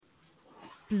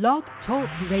Blog Talk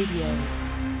Radio.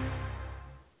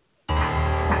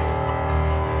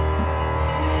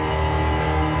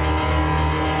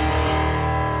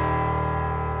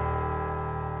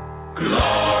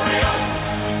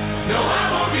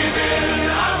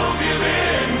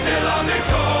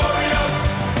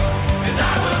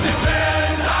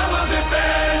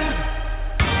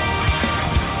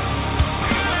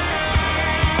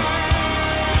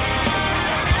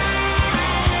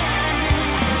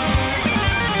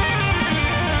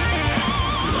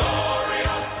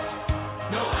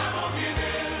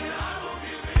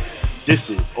 This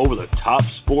is Over the Top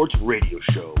Sports Radio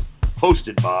Show,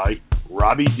 hosted by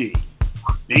Robbie D,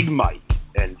 Big Mike,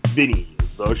 and Vinny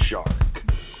the Shark.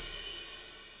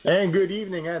 And good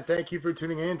evening, and thank you for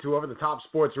tuning in to Over the Top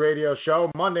Sports Radio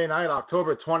Show. Monday night,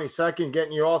 October 22nd,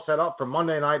 getting you all set up for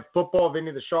Monday Night Football.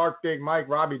 Vinny the Shark, Big Mike,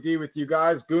 Robbie D with you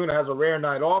guys. Goon has a rare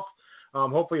night off.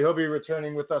 Hopefully he'll be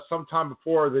returning with us sometime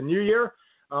before the new year.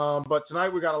 But tonight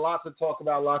we got a lot to talk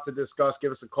about, a lot to discuss.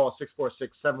 Give us a call,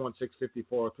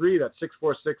 646-716-5403. That's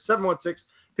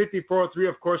 646-716-5403.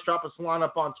 Of course, drop us a line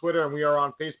up on Twitter, and we are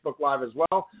on Facebook Live as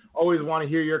well. Always want to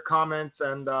hear your comments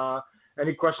and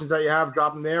any questions that you have,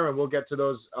 drop them there, and we'll get to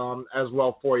those as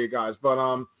well for you guys. But,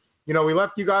 we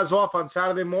left you guys off on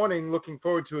Saturday morning looking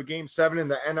forward to a Game 7 in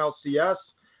the NLCS.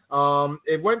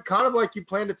 It went kind of like you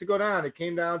planned it to go down. It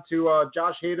came down to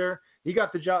Josh Hader. He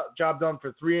got the job done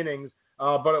for 3 innings.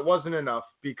 But it wasn't enough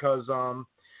because,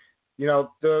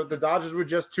 the Dodgers were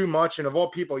just too much. And of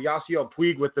all people, Yasiel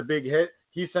Puig with the big hit,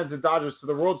 he sent the Dodgers to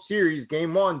the World Series,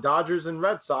 Game 1, Dodgers and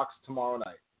Red Sox tomorrow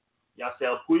night.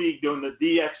 Yasiel Puig doing the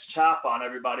DX chop on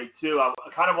everybody, too. I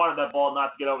kind of wanted that ball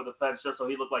not to get over the fence just so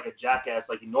he looked like a jackass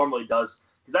like he normally does.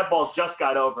 Because that ball just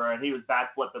got over, and he was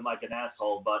back flipping like an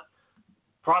asshole. But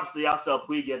props to Yasiel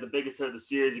Puig. He had the biggest hit of the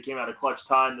series. He came out of clutch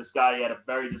time. This guy, he had a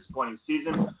very disappointing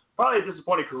season. Probably a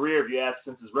disappointing career, if you ask,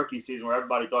 since his rookie season, where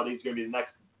everybody thought he was going to be the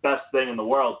next best thing in the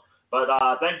world. But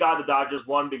thank God the Dodgers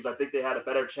won because I think they had a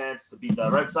better chance to beat the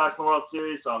Red Sox in the World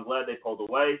Series, so I'm glad they pulled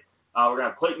away. We're going to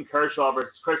have Clayton Kershaw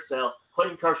versus Chris Sale.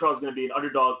 Clayton Kershaw is going to be an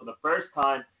underdog for the first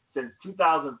time since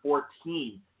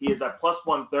 2014. He is at plus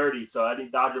 130, so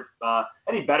any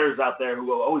any bettors out there who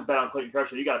will always bet on Clayton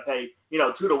Kershaw, you got to pay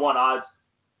 2-to-1 odds.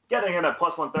 Getting him at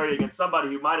plus 130 against somebody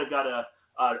who might have got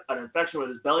an infection with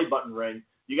his belly button ring.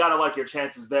 You got to like your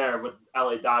chances there with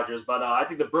LA Dodgers. But I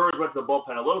think the Brewers went to the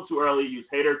bullpen a little too early, used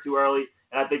Hader too early,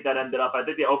 and I think they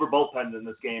over bullpenned in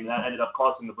this game, and that ended up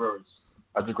costing the Brewers.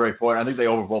 That's a great point. I think they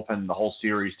over bullpenned the whole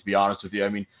series, to be honest with you. I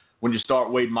mean, when you start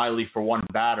Wade Miley for one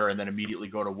batter and then immediately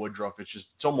go to Woodruff, it's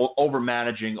almost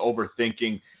over-managing,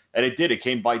 overthinking, and it did. It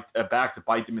came back to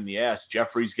bite them in the ass.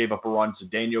 Jeffries gave up a run.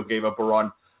 Cedeno gave up a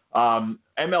run.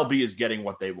 MLB is getting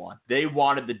what they want. They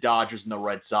wanted the Dodgers and the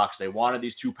Red Sox. They wanted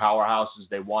these two powerhouses.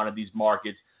 They wanted these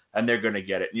markets, and they're going to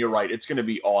get it. And you're right. It's going to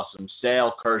be awesome.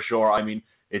 Sale, Kershaw, I mean,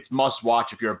 it's must-watch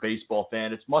if you're a baseball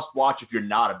fan. It's must-watch if you're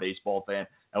not a baseball fan.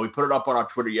 And we put it up on our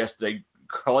Twitter yesterday.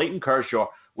 Clayton Kershaw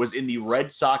was in the Red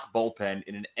Sox bullpen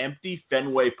in an empty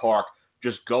Fenway Park,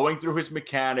 just going through his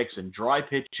mechanics and dry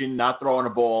pitching, not throwing a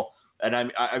ball. And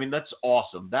I mean, that's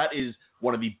awesome. That is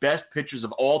one of the best pitchers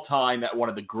of all time at one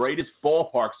of the greatest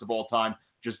ballparks of all time,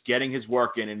 just getting his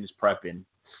work in and his prep in.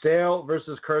 Sale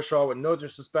versus Kershaw, with no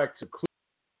disrespect to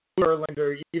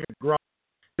Verlander, even Grom,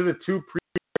 to the two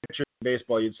pitchers in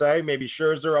baseball, you'd say. Maybe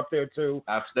Scherzer up there, too.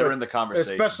 They're in the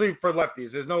conversation. Especially for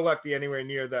lefties. There's no lefty anywhere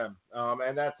near them.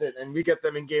 And that's it. And we get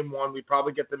them in Game 1. We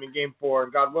probably get them in Game 4,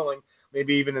 and God willing,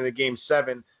 maybe even in the Game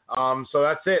 7. So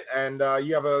that's it. And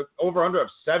you have a over-under of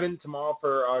 7 tomorrow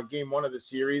for Game 1 of the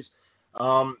series.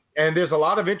 And there's a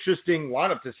lot of interesting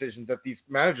lineup decisions that these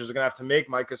managers are going to have to make,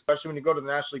 Mike, especially when you go to the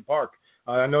National League Park.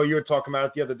 I know you were talking about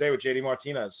it the other day with J.D.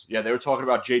 Martinez. Yeah, they were talking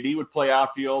about J.D. would play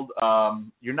outfield.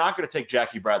 You're not going to take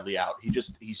Jackie Bradley out.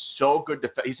 He's so good.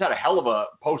 He's had a hell of a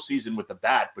postseason with the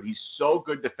bat, but he's so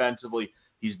good defensively.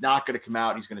 He's not going to come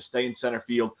out. He's going to stay in center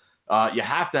field. You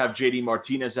have to have J.D.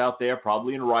 Martinez out there,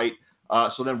 probably in right.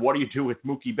 So then what do you do with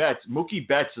Mookie Betts? Mookie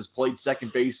Betts has played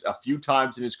second base a few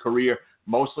times in his career,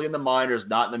 mostly in the minors,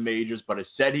 not in the majors, but has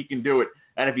said he can do it.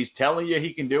 And if he's telling you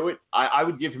he can do it, I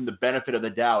would give him the benefit of the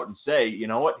doubt and say, you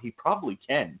know what, he probably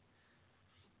can.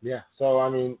 Yeah, so, I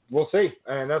mean, we'll see.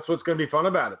 And that's what's going to be fun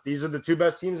about it. These are the two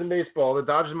best teams in baseball. The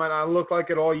Dodgers might not look like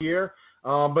it all year,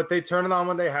 but they turned it on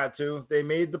when they had to. They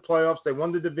made the playoffs. They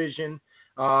won the division.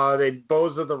 They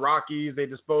disposed of the Rockies, they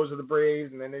disposed of the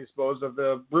Braves, and then they disposed of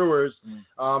the Brewers.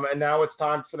 And now it's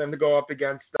time for them to go up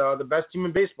against the best team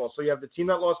in baseball. So you have the team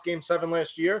that lost Game 7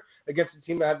 last year against the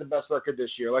team that had the best record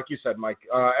this year. Like you said, Mike,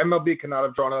 MLB could not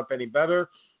have drawn it up any better.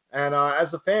 And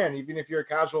as a fan, even if you're a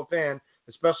casual fan,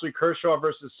 especially Kershaw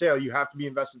versus Sale, you have to be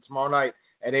invested tomorrow night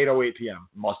at 8:08 p.m.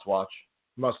 Must watch.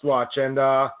 Must watch. And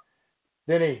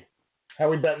Vinny, how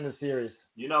we betting this series?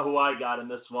 You know who I got in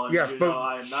this one. Yes, you know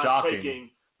I am not taking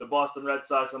the Boston Red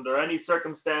Sox under any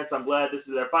circumstance. I'm glad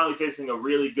they're finally facing a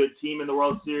really good team in the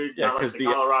World Series, not like the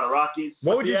Colorado Rockies.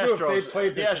 What would you do if they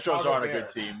played the Astros aren't a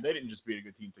good team. They didn't just beat a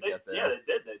good team to get there. Yeah, they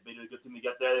did. They beat a good team to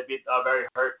get there. They beat very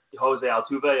hurt Jose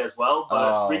Altuve as well.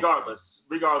 But regardless,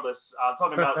 I'm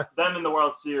talking about them in the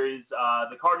World Series.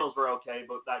 The Cardinals were okay,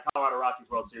 but that Colorado Rockies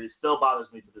World Series still bothers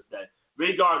me to this day.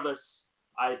 Regardless,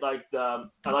 I like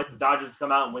the Dodgers to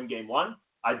come out and win Game 1.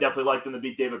 I definitely like them to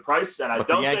beat David Price, and I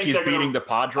don't think they're going to. The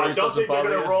Padres I don't think they're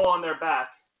going to roll on their back,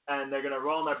 and they're going to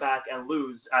roll on their back and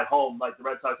lose at home like the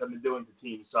Red Sox have been doing to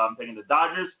teams. So I'm taking the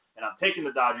Dodgers, and I'm taking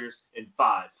the Dodgers in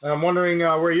 5. I'm wondering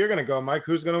where you're going to go, Mike.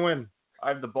 Who's going to win? I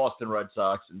have the Boston Red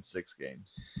Sox in 6 games.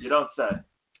 You don't say.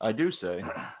 I do say.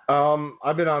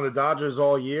 I've been on the Dodgers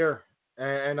all year,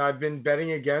 and I've been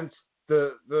betting against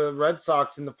the Red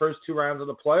Sox in the first 2 rounds of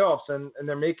the playoffs, and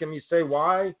they're making me say,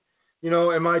 why?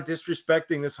 Am I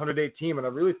disrespecting this 108 team? And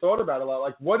I really thought about it a lot.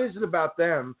 Like, what is it about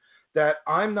them that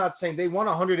I'm not saying they won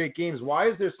 108 games? Why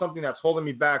is there something that's holding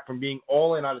me back from being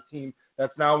all in on a team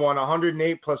that's now won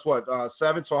 108 plus 7?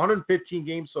 So 115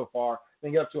 games so far.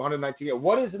 Then get up to 119.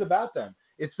 What is it about them?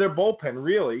 It's their bullpen,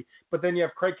 really. But then you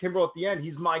have Craig Kimbrell at the end.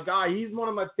 He's my guy. He's one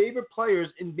of my favorite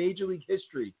players in Major League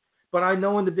history. But I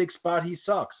know in the big spot he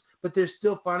sucks. But they're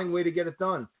still finding a way to get it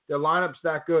done. Their lineup's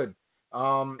that good.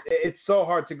 It's so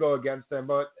hard to go against them,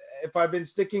 but if I've been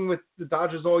sticking with the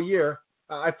Dodgers all year,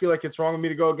 I feel like it's wrong of me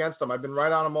to go against them. I've been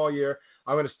right on them all year.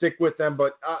 I'm going to stick with them,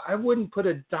 but I wouldn't put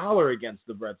 $1 against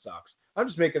the Red Sox. I'm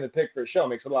just making the pick for a show. It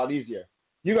makes it a lot easier.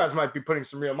 You guys might be putting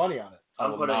some real money on it.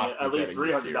 I'm putting at least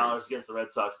 $300 against the Red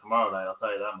Sox tomorrow night. I'll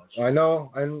tell you that much. I know,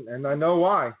 and I know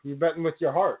why. You're betting with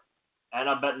your heart. And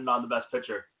I'm betting on the best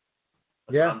pitcher.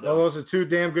 Well, those are 2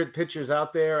 damn good pitchers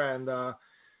out there, and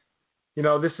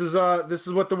this is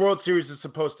what the World Series is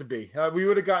supposed to be. We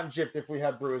would have gotten gypped if we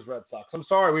had Brewers Red Sox. I'm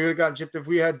sorry, we would have gotten gypped if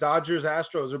we had Dodgers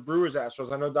Astros or Brewers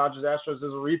Astros. I know Dodgers Astros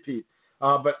is a repeat,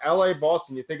 but LA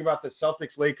Boston. You think about the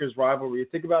Celtics Lakers rivalry. You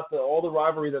think about all the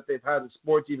rivalry that they've had in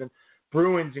sports. Even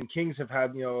Bruins and Kings have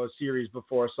had a series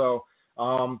before. So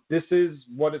this is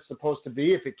what it's supposed to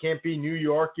be. If it can't be New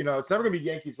York, it's never going to be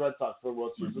Yankees Red Sox for the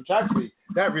World Series, which actually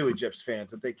that really gyps fans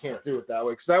that they can't do it that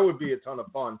way, because that would be a ton of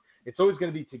fun. It's always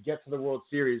going to be to get to the World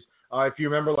Series. If you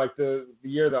remember, like the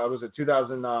year that was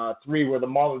 2003, where the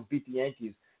Marlins beat the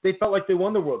Yankees, they felt like they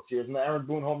won the World Series in the Aaron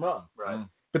Boone home run. Right.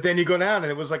 But then you go down,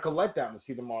 and it was like a letdown to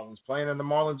see the Marlins playing, and the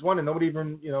Marlins won, and nobody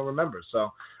even remembers.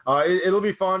 So it'll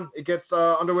be fun. It gets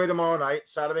underway tomorrow night.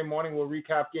 Saturday morning, we'll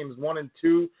recap games 1 and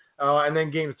 2, and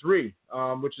then game 3,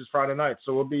 which is Friday night.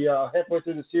 So we'll be halfway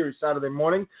through the series Saturday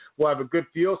morning. We'll have a good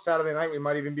feel. Saturday night, we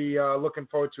might even be looking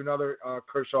forward to another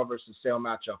Kershaw versus Sale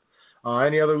matchup.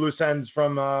 Any other loose ends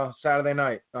from Saturday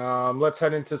night? Let's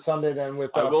head into Sunday then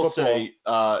with I will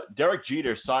football. say, Derek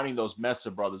Jeter signing those Mesa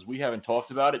brothers. We haven't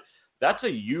talked about it. That's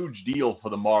a huge deal for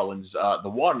the Marlins. The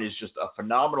one is just a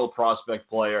phenomenal prospect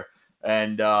player.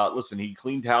 And, listen, he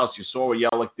cleaned house. You saw what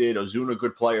Yelich did. Ozuna,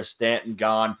 good player. Stanton,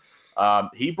 gone.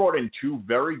 He brought in 2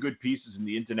 very good pieces in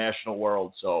the international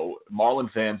world. So Marlin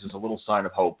fans is a little sign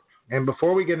of hope. And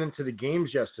before we get into the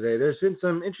games yesterday, there's been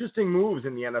some interesting moves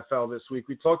in the NFL this week.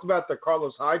 We talked about the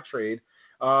Carlos Hyde trade.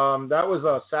 That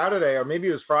was Saturday, or maybe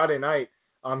it was Friday night.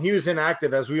 He was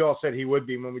inactive, as we all said he would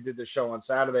be when we did the show on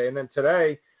Saturday. And then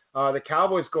today, the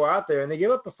Cowboys go out there, and they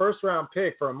give up the first-round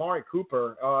pick for Amari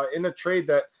Cooper in a trade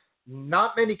that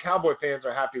not many Cowboy fans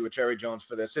are happy with Jerry Jones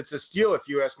for this. It's a steal, if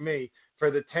you ask me, for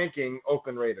the tanking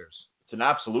Oakland Raiders. It's an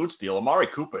absolute steal. Amari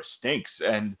Cooper stinks.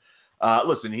 And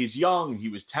listen, he's young. He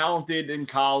was talented in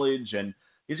college, and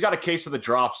he's got a case of the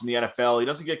drops in the NFL. He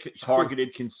doesn't get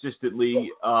targeted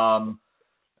consistently.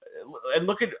 And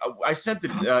look at – I sent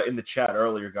it in the chat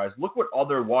earlier, guys. Look what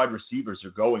other wide receivers are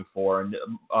going for. And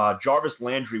Jarvis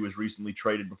Landry was recently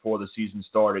traded before the season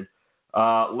started.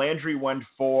 Landry went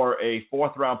for a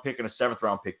 4th-round pick and a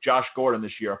 7th-round pick. Josh Gordon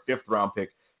this year, a 5th-round pick.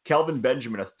 Kelvin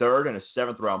Benjamin, a 3rd and a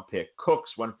 7th-round pick.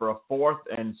 Cooks went for a 4th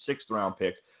and 6th-round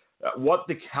pick. What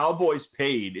the Cowboys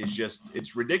paid is just –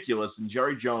 it's ridiculous, and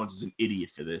Jerry Jones is an idiot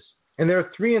for this. And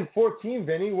they're 3-14,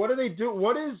 Vinny. What do they do?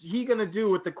 What is he going to do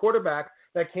with the quarterback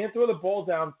that can't throw the ball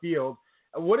downfield?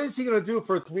 What is he going to do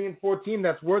for a 3-14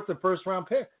 that's worth the first-round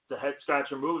pick? It's a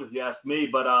head-scratcher move, if you ask me.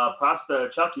 But props to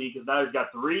Chucky, because now he's got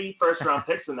 3 first-round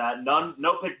picks in that.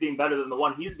 No pick being better than the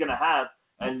one he's going to have.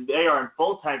 And they are in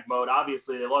full tank mode.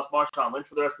 Obviously, they lost Marshawn Lynch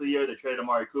for the rest of the year. They traded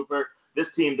Amari Cooper. This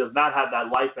team does not have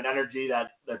that life and energy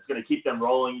that's going to keep them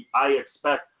rolling. I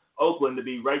expect Oakland to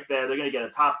be right there. They're going to get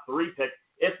a top 3 pick,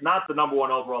 if not the number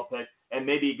 1 overall pick, and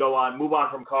maybe move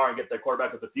on from Carr and get their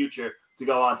quarterback of the future to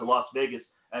go on to Las Vegas.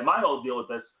 And my whole deal with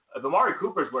this, if Amari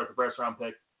Cooper's worth a first-round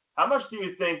pick, how much do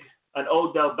you think an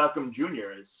Odell Beckham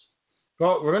Jr. is?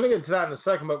 Well, we're going to get to that in a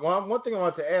second, but one thing I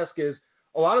want to ask is,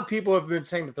 a lot of people have been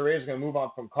saying that the Raiders are going to move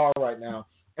on from Carr right now.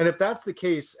 And if that's the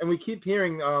case, and we keep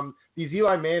hearing these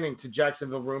Eli Manning to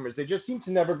Jacksonville rumors, they just seem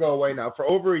to never go away now for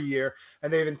over a year,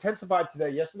 and they've intensified today.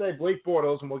 Yesterday, Blake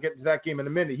Bortles, and we'll get to that game in a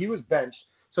minute, he was benched.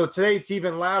 So today it's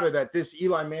even louder that this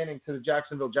Eli Manning to the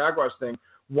Jacksonville Jaguars thing.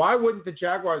 Why wouldn't the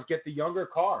Jaguars get the younger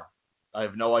Carr? I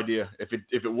have no idea. If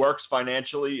it works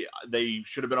financially, they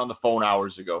should have been on the phone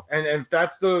hours ago. And if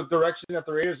that's the direction that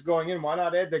the Raiders are going in, why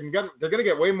not add? They're going to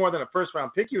get way more than a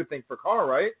first-round pick, you would think, for Carr,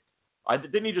 right?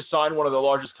 Didn't he just sign one of the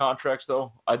largest contracts,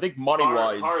 though? I think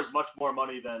money-wise. Carr is much more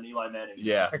money than Eli Manning.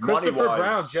 Yeah, and Christopher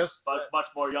Brown but much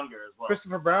more younger as well.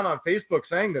 Christopher Brown on Facebook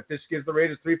saying that this gives the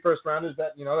Raiders 3 first-rounders.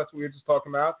 That's what we were just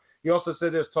talking about. He also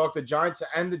said there's talk the Giants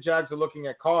and the Jags are looking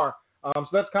at Carr. So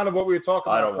that's kind of what we were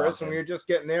talking about, Chris, and we were just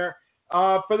getting there.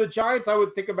 For the Giants, I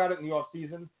would think about it in the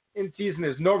offseason. In season,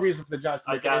 there's no reason for the Giants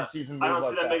to make an in-season move. I don't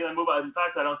like see them making a move. In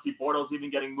fact, I don't see Bortles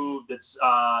even getting moved. It's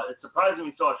surprising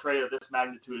we saw a trade of this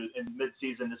magnitude in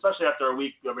mid-season, especially after a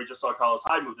week where we just saw Carlos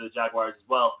Hyde move to the Jaguars as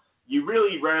well. You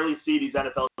really rarely see these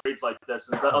NFL trades like this,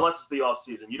 unless it's the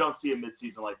off-season. You don't see a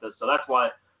mid-season like this. So that's why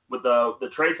with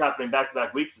the trades happening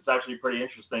back-to-back weeks, it's actually pretty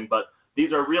interesting. But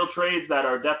these are real trades that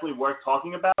are definitely worth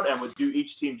talking about and would do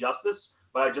each team justice.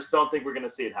 But I just don't think we're going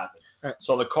to see it happen.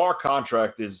 So the Carr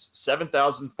contract is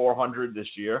 $7,400 this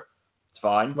year. It's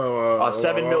fine.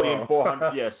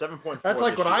 $7,400,000. Yeah, 7.4. That's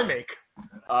like what I make.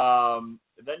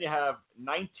 Then you have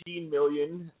 $19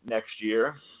 million next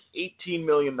year, $18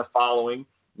 million the following,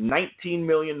 $19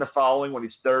 million the following when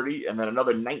he's 30, and then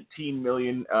another $19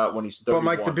 million when he's 31. Well,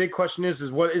 Mike, the big question is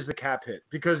what is the cap hit?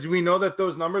 Because we know that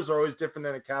those numbers are always different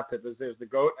than a cap hit. There's the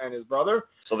GOAT and his brother.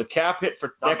 So the cap hit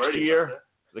for next year.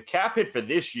 The cap hit for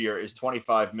this year is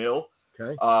 $25 million.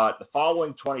 Okay. The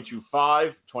following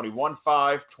 22.5,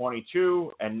 21.5,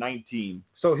 22, and 19.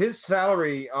 So his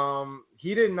salary,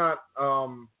 he did not.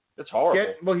 That's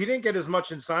horrible. He didn't get as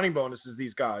much in signing bonus as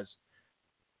these guys.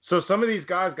 So some of these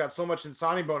guys got so much in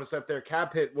signing bonus that their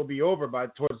cap hit will be over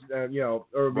or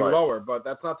will be lower. But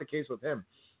that's not the case with him.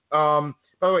 By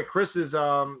the way, Chris is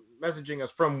messaging us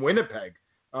from Winnipeg.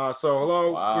 So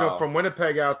hello, wow. From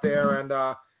Winnipeg out there,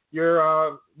 and.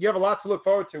 You have a lot to look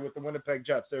forward to with the Winnipeg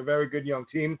Jets. They're a very good young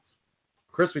team.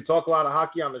 Chris, we talk a lot of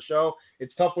hockey on the show.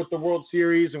 It's tough with the World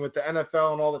Series and with the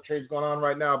NFL and all the trades going on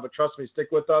right now, but trust me, stick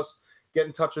with us. Get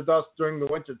in touch with us during the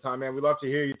winter time, man. We'd love to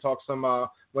hear you talk some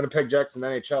Winnipeg Jets and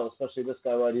NHL, especially this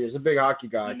guy right here. He's a big hockey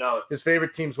guy. His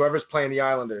favorite team's whoever's playing the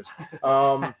Islanders.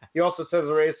 He also says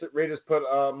the Raiders put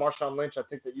Marshawn Lynch. I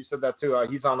think that you said that too.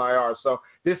 He's on IR. So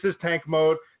this is tank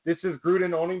mode. This is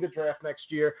Gruden owning the draft next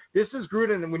year. This is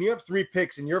Gruden, and when you have 3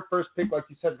 picks, and your first pick, like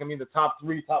you said, is going to be in the top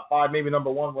 3, top 5, maybe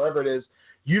number 1, wherever it is,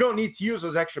 you don't need to use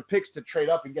those extra picks to trade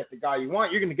up and get the guy you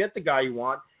want. You're going to get the guy you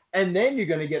want, and then you're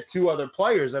going to get 2 other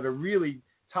players that are really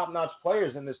top-notch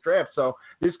players in this draft. So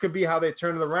this could be how they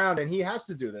turn it around, and he has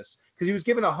to do this because he was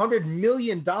given $100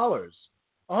 million.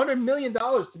 $100 million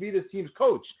to be this team's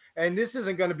coach, and this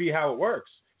isn't going to be how it works.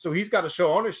 So he's got to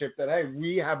show ownership that, hey,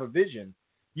 we have a vision.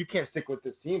 You can't stick with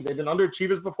this team. They've been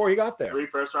underachievers before he got there. 3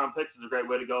 first-round picks is a great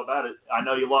way to go about it. I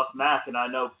know you lost Mac, and I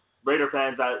know Raider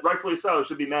fans, that rightfully so,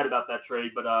 should be mad about that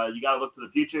trade, but you got to look to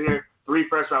the future here. 3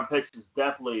 first-round picks is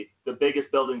definitely the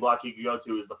biggest building block you could go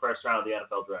to is the first round of the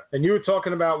NFL draft. And you were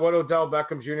talking about what Odell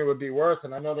Beckham Jr. would be worth,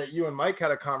 and I know that you and Mike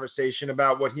had a conversation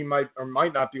about what he might or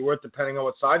might not be worth depending on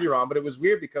what side you're on, but it was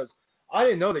weird because I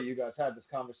didn't know that you guys had this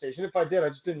conversation. If I did, I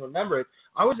just didn't remember it.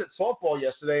 I was at softball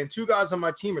yesterday, and 2 guys on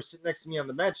my team are sitting next to me on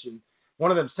the bench, and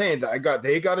one of them saying that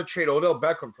they got to trade Odell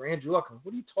Beckham for Andrew Luck.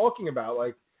 What are you talking about?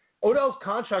 Like, Odell's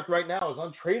contract right now is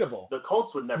untradeable. The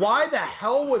Colts would never. Why the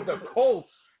hell would the Colts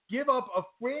give up a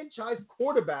franchise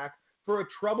quarterback for a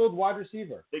troubled wide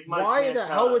receiver? Why the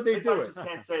hell would they do it? Big Mike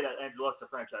can't say that Andrew Luck's a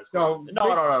franchise quarterback.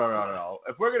 No.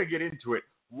 If we're going to get into it,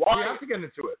 we have to get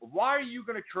into it. Why are you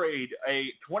going to trade a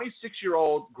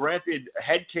 26-year-old, granted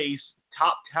head case,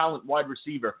 top talent wide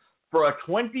receiver for a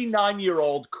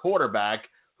 29-year-old quarterback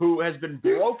who has been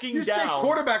broken you down? Say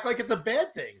quarterback like it's a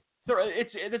bad thing.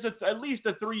 It's at least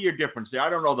a 3-year difference there. I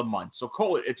don't know the months. So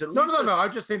call it. It's at least no.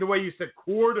 I'm just saying the way you said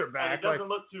quarterback. And it doesn't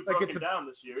look too broken down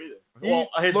this year either. Well,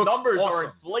 his numbers awesome. are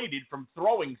inflated from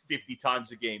throwing 50 times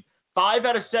a game. 5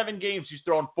 out of 7 games, he's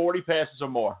thrown 40 passes or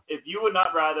more. If you would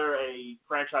not rather a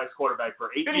franchise quarterback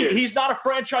for 8 years. He's not a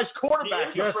franchise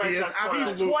quarterback. Yes, he is.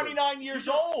 He's 29 years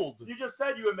old. You just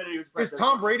said you admitted he was a Is franchise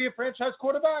Tom Brady a franchise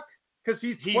quarterback? Because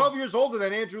he's 12 years older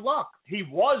than Andrew Luck. He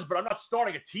was, but I'm not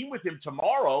starting a team with him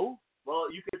tomorrow.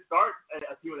 Well, you could start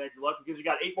a team with Andrew Luck because you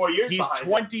got 8 more years behind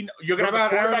him. He's 20. You're going to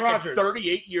have a quarterback at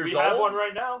 38 years old? We have one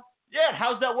right now. Yeah,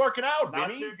 how's that working out, Not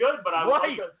Vinny? too good, but I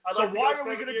right. So why are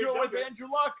we going to do it with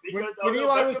Andrew Luck? When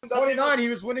Eli was 29, he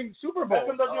was winning Super Bowls.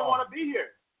 Beckham doesn't even want to be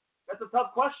here. That's a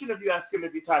tough question if you ask him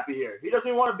if he's happy here. He doesn't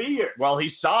even want to be here. Well,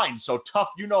 he signed, so tough,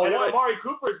 you know and what. if Amari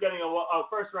Cooper is getting a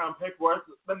first-round pick worth,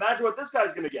 imagine what this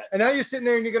guy's going to get. And now you're sitting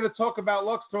there and you're going to talk about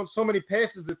Luck's throwing so many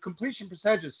passes. The completion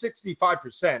percentage is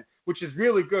 65%, which is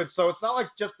really good. So it's not like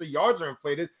just the yards are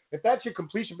inflated. If that's your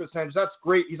completion percentage, that's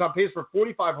great. He's on pace for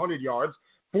 4,500 yards.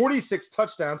 46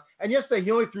 touchdowns, and yesterday he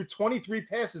only threw 23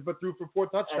 passes, but threw for 4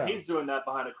 touchdowns. And he's doing that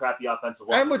behind a crappy offensive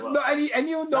line. And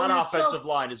you know non-offensive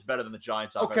line is better than the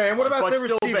Giants' offensive line. Okay, and what about the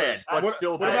receivers? What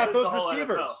about those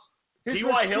receivers? His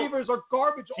receivers are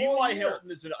garbage all year. T.Y.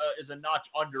 Hilton is a notch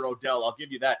under Odell. I'll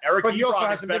give you that. Eric but he also Ebron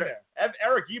hasn't been better. there.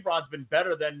 Eric Ebron's been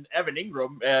better than Evan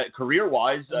Ingram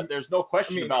career-wise. There's no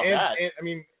question about that.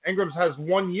 Ingram has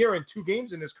 1 year and 2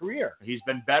 games in his career. He's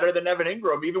been better than Evan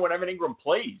Ingram, even when Evan Ingram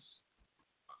plays.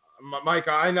 Mike,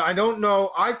 I don't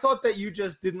know. I thought that you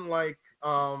just didn't like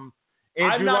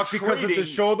Andrew Luck because of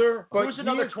the shoulder. But who's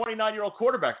another 29-year-old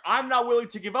quarterback? I'm not willing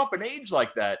to give up an age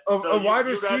like that. A wide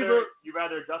receiver. You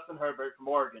rather Justin Herbert from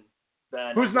Oregon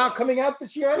than who's not coming out this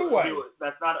year anyway.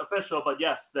 That's not official, but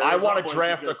yes. I want to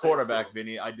draft a quarterback,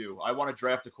 Vinny. I do. I want to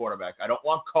draft a quarterback. I don't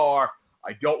want Carr.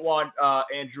 I don't want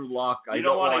Andrew Luck. You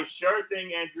don't want a sure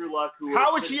thing Andrew Luck.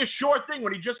 How is he a sure thing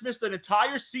when he just missed an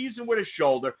entire season with his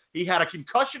shoulder? He had a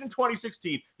concussion in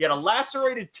 2016. He had a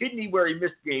lacerated kidney where he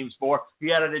missed games for. He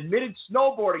had an admitted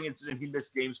snowboarding incident he missed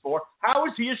games for. How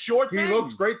is he a sure thing? He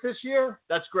looks great this year.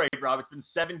 That's great, Rob. It's been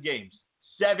 7 games.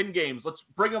 7 games. Let's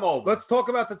bring him over. Let's talk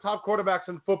about the top quarterbacks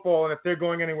in football and if they're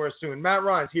going anywhere soon. Matt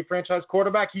Ryan, is he a franchise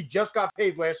quarterback? He just got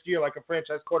paid last year like a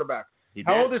franchise quarterback.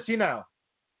 How old is he now?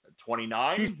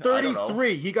 29? He's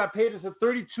 33. He got paid as a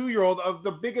 32-year-old of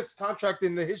the biggest contract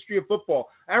in the history of football.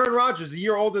 Aaron Rodgers, a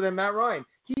year older than Matt Ryan.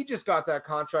 He just got that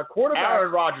contract. Quarterback.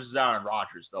 Aaron Rodgers is Aaron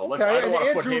Rodgers, though. Okay, I don't want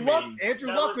to put him in.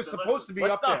 Andrew Luck was supposed to be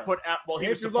up there. He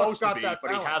was supposed to be,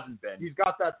 but he hasn't been. He's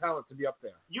got that talent to be up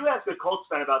there. You ask a Colts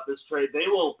fan about this trade, they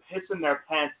will piss in their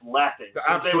pants laughing.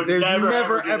 They would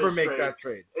never ever make that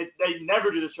trade. They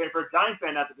never do this trade. For a Giant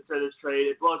fan not to consider this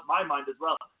trade, it blows my mind as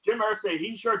well. Jim Irsay,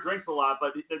 he sure drinks a lot,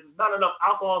 but there's not enough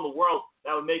alcohol in the world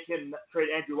that would make him trade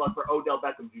Andrew Luck for Odell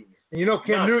Beckham Jr. And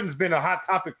Cam Newton's been a hot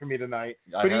topic for me tonight.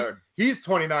 I heard. He's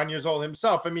 29 years old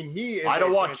himself. I mean, he is. I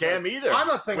don't want Cam either. I'm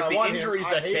not saying I want him. With the injuries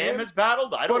that Cam has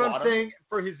battled, I don't want him. But I'm saying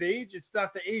for his age, it's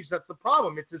not the age that's the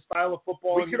problem. It's his style of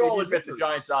football. We could all admit the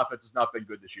Giants' offense has not been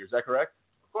good this year. Is that correct?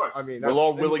 Of course. I mean, we're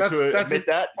all willing to admit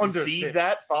that, concede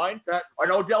that, fine.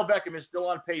 And Odell Beckham is still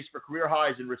on pace for career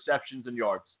highs in receptions and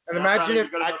yards. And imagine if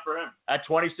at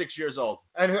 26 years old.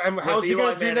 And how's he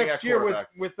going to do next year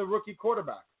with the rookie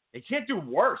quarterback? He can't do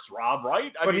worse, Rob,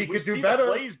 right? But he could do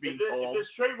better. If this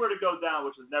trade were to go down,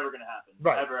 which is never going to happen,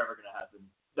 ever going to happen,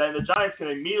 then the Giants can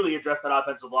immediately address that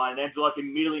offensive line. Andrew Luck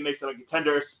immediately makes them a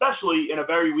contender, especially in a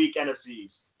very weak NFC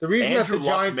East. The reason Andrew that the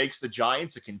Luck Giants makes the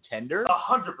Giants a contender?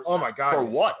 100%. Oh, my God. For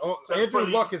what?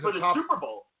 Andrew Luck is for a the top... Super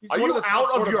Bowl. Are you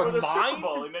out of your for the mind?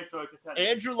 Super Bowl, he makes them a contender.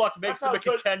 Andrew Luck makes them a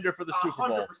contender for the Super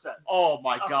Bowl. 100%. Oh,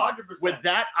 my God. 100%. With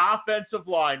that offensive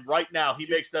line right now, he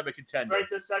makes them a contender. Right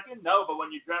this second? No, but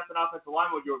when you draft an offensive line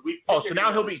with your weak so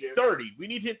now he'll be 30. We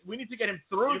need to get him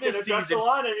through this season,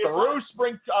 through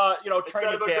spring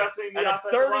training camp, and at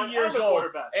 30 years old,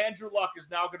 Andrew Luck is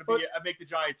now going to make the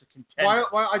Giants a contender.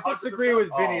 Well, I disagree with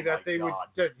Vinny that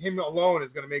him alone is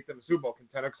going to make them a Super Bowl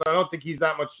contender, because I don't think he's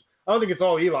that much. I don't think it's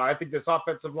all Eli. I think this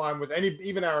offensive line with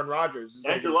even Aaron Rodgers.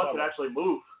 Andrew Luck can actually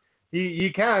move.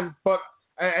 He can, but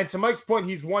and to Mike's point,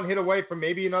 he's one hit away from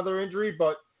maybe another injury.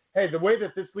 But hey, the way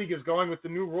that this league is going with the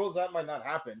new rules, that might not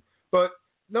happen. But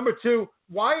number two,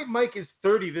 why Mike is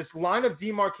 30? This line of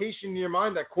demarcation in your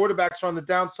mind that quarterbacks are on the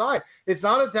downside. It's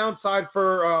not a downside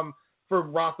for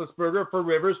Roethlisberger, for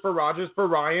Rivers, for Rodgers, for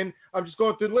Ryan. I'm just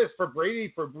going through the list. For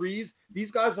Brady, for Breeze.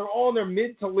 These guys are all in their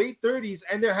mid to late 30s,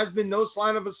 and there has been no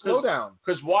sign of a slowdown.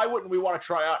 Because why wouldn't we want to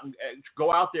try out and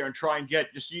go out there and try and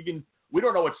get just even – we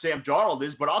don't know what Sam Darnold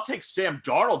is, but I'll take Sam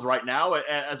Darnold right now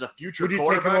as a future quarterback.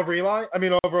 Would you take him over Eli? I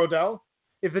mean, over Odell?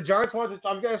 If the Giants wanted,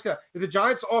 I'm going to ask you, if the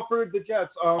Giants offered the Jets,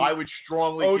 I would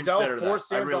strongly Odell consider for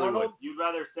that. I Sam really Darnold? would. You'd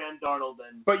rather Sam Darnold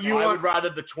than. But you I want would rather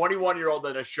the 21-year-old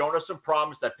that has shown us some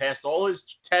promise, that passed all his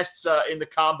tests in the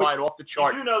combine off the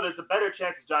chart. You do know there's a better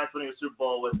chance of Giants winning a Super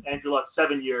Bowl with Andrew Luck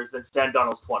 7 years than Sam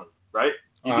Darnold's 20, right?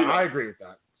 You do know. I agree with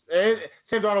that.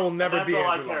 Sam Darnold will never be Andrew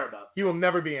Luck. That's all I care about. He will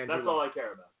never be Andrew That's Luck. all I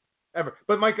care about. Ever.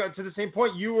 But, Mike, to the same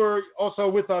point, you were also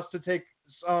with us to take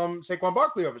Saquon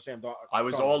Barkley over Sam Darnold. I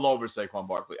was all over Saquon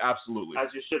Barkley, absolutely. As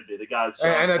you should be. The guy's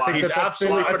and I think He's that's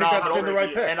absolutely phenomenal. been the right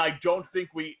pick. And I don't think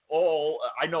we all,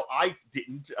 I know I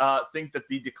didn't think that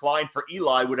the decline for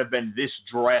Eli would have been this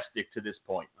drastic to this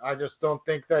point. I just don't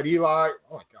think that Eli.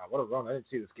 Oh my God, what a run! I didn't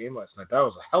see this game last night. That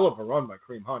was a hell of a run by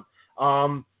Kareem Hunt.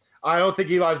 I don't think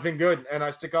Eli's been good, and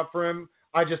I stick up for him.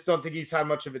 I just don't think he's had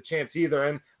much of a chance either.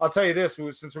 And I'll tell you this,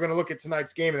 since we're going to look at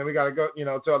tonight's game, and then we got to go,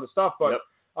 to other stuff. But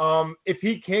if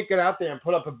he can't get out there and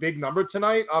put up a big number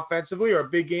tonight offensively, or a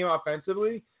big game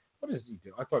offensively, what does he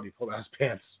do? I thought he pulled out his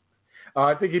pants.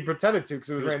 I think he pretended to because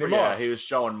it was Randy Moss. Yeah, he was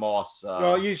showing Moss.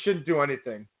 Well, you shouldn't do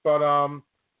anything. But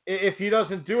if he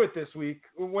doesn't do it this week,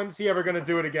 when's he ever going to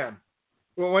do it again?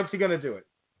 Well, when's he going to do it?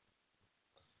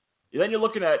 Then you're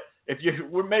looking at, if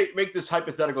you make this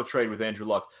hypothetical trade with Andrew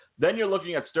Luck, then you're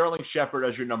looking at Sterling Shepard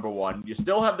as your number one. You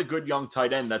still have the good young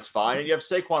tight end, that's fine, and you have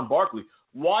Saquon Barkley.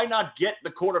 Why not get the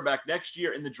quarterback next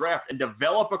year in the draft and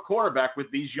develop a quarterback with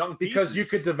these young pieces? Because you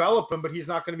could develop him, but he's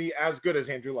not going to be as good as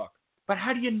Andrew Luck. But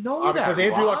how do you know that? Because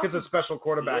Andrew Rob? Luck is a special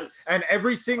quarterback. And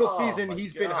every single season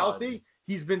he's been healthy,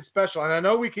 he's been special. And I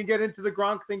know we can get into the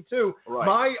Gronk thing too. Right.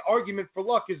 My argument for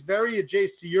Luck is very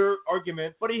adjacent to your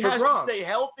argument but he for has Gronk. to stay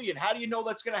healthy, and how do you know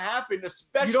that's going to happen,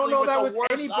 especially you don't know with that the with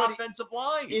worst anybody offensive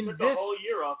line? in Took this a whole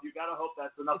year off. You got to hope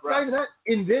that's enough It's not even rest.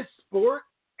 that. In this sport,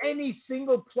 any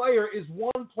single player is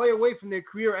one play away from their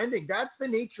career ending. That's the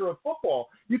nature of football.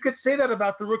 You could say that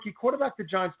about the rookie quarterback the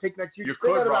Giants take next year. You could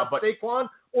say could, that Rob, about but- Saquon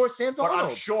or Sam But Darnold.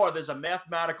 I'm sure there's a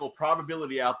mathematical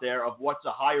probability out there of what's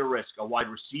a higher risk, a wide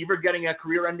receiver getting a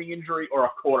career-ending injury or a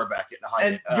quarterback getting a high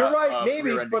And you're right, maybe,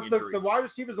 career-ending but injury. the wide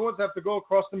receivers are the ones that have to go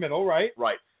across the middle, right?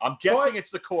 Right. I'm guessing But-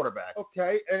 it's the quarterback.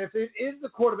 Okay, and if it is the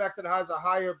quarterback that has a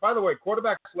higher, by the way,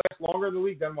 quarterbacks last longer in the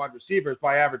league than wide receivers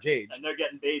by average age. And they're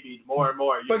getting babied more and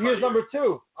more. But here's number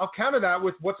two. I'll counter that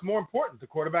with what's more important, the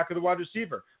quarterback or the wide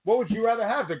receiver. What would you rather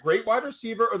have, the great wide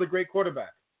receiver or the great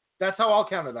quarterback? That's how I'll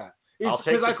counter that. I'll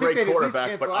take the great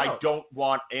quarterback, but I don't. don't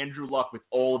want Andrew Luck with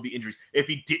all of the injuries. If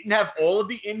he didn't have all of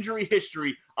the injury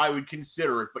history, I would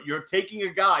consider it. But you're taking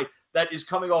a guy that is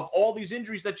coming off all these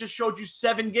injuries that just showed you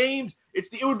 7 games. It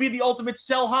would be the ultimate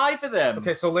sell high for them.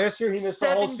 Okay, so last year he missed the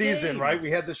whole 7 season, games. right?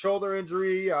 We had the shoulder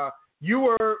injury. You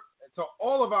were, to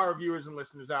all of our viewers and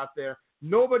listeners out there,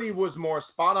 nobody was more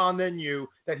spot on than you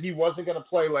that he wasn't going to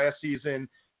play last season.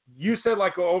 You said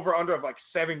like over-under of like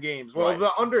 7 games. Well, Right. the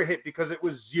under hit because it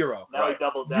was 0. Now he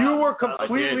doubled down. You were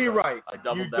completely right. I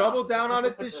doubled you down. doubled down on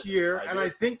it this year, and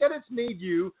I think that it's made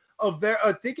you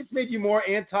I think it's made you more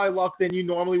anti-Luck than you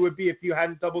normally would be if you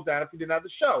hadn't doubled down, if you didn't have the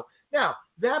show. Now,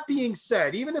 that being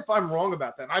said, even if I'm wrong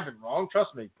about that, and I've been wrong,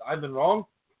 trust me, I've been wrong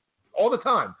all the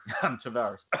time. I'm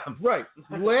Tavares. Right.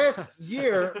 Last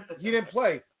year, he didn't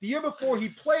play. The year before he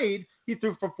played, he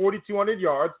threw for 4,200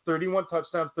 yards, 31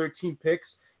 touchdowns, 13 picks.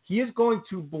 He is going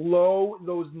to blow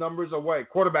those numbers away.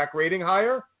 Quarterback rating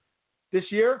higher this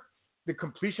year, the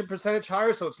completion percentage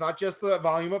higher, so it's not just the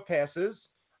volume of passes.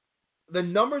 The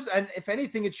numbers, and if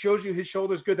anything, it shows you his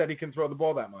shoulder's good that he can throw the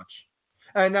ball that much.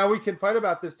 And now we can fight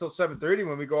about this till 7:30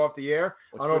 when we go off the air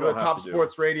Which on we Over the don't have Top to do.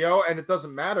 Sports Radio, and it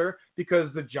doesn't matter because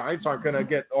the Giants aren't going to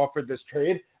get offered this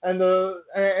trade, and the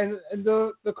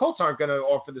Colts aren't going to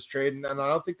offer this trade, and I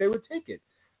don't think they would take it.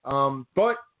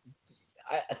 But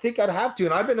I think I'd have to,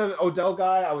 and I've been an Odell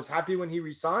guy. I was happy when he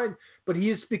resigned, but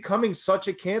he is becoming such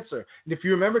a cancer. And if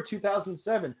you remember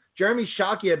 2007, Jeremy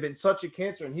Shockey had been such a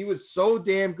cancer, and he was so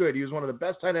damn good. He was one of the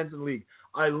best tight ends in the league.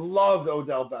 I loved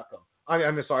Odell Beckham. I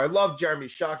love Jeremy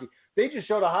Shockey. They just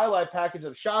showed a highlight package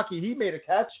of Shockey. He made a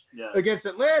catch against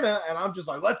Atlanta, and I'm just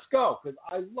like, let's go, because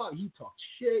he talked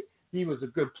shit. He was a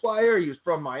good player. He was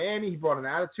from Miami. He brought an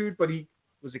attitude, but he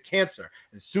was a cancer.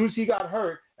 As soon as he got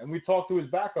hurt, and we talked to his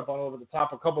backup on Over the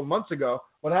Top a couple of months ago,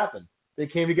 what happened? They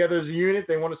came together as a unit.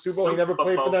 They won a Super Bowl. He never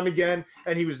played for them again,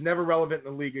 and he was never relevant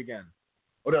in the league again.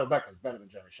 Odell Beckham's better than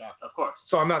Jeremy Shockey. Of course.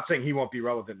 So I'm not saying he won't be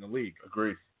relevant in the league.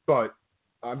 Agreed. But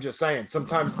I'm just saying,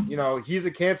 sometimes, he's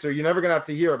a cancer. You're never going to have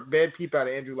to hear a bad peep out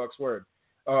of Andrew Luck's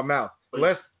mouth.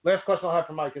 Last question I'll have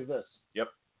for Mike is this. Yep.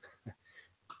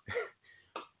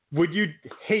 Would you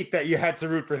hate that you had to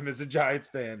root for him as a Giants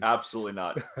fan? Absolutely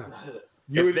not.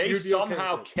 You'd If they be okay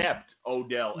somehow with it. kept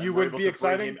Odell and You were wouldn't able be to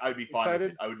bring excited? him, I'd be fine with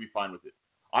it. I would be fine with it.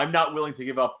 I'm not willing to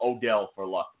give up Odell for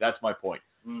Luck. That's my point.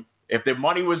 Mm. If the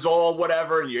money was all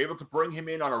whatever, and you're able to bring him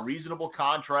in on a reasonable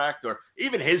contract, or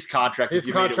even his contract, if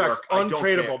you made it work,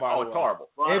 untradeable, by the way. it's horrible.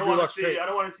 Well, I don't want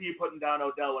to see you putting down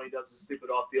Odell when he does his stupid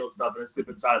off-field stuff and his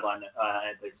stupid sideline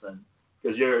antics,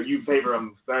 because you favor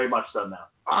him very much so now.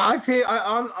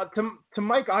 To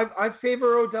Mike, I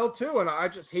favor Odell too, and I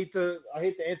just hate the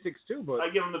antics too. But I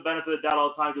give him the benefit of the doubt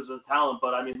all the time because of his talent.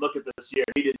 But I mean, look at this year;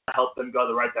 he did not help them go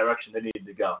the right direction they needed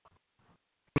to go.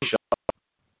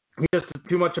 He just did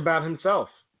too much about himself,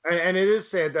 and it is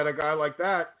sad that a guy like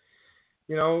that,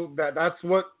 that's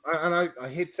what. And I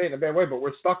hate saying it in a bad way, but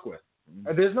we're stuck with.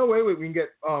 And there's no way we can get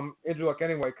Andrew Luck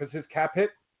anyway because his cap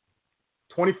hit,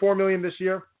 $24 million this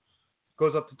year,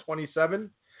 goes up to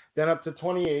 27. Then up to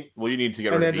 28. Well, you need to get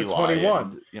rid of Eli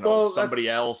 21. And, somebody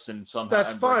else and somehow.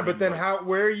 That's fine, but then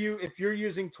if you're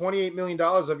using $28 million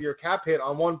of your cap hit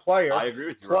on one player, I agree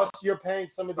with you. Plus you're paying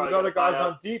some of these other guys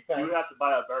on defense. You would have to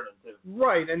buy out Burden too.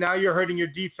 Right, and now you're hurting your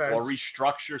defense. Or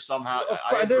restructure somehow.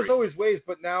 And there's always ways,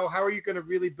 but now how are you going to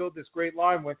really build this great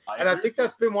line with? I think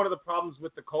that's been one of the problems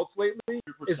with the Colts lately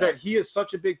 100%. Is that he is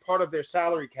such a big part of their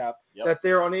salary cap that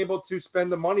they're unable to spend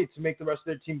the money to make the rest of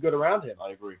their team good around him.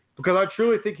 I agree. Because I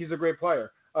truly think he's a great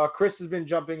player. Chris has been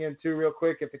jumping in too real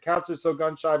quick. If the Counts are so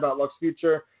gun-shy about Luck's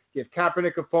future, give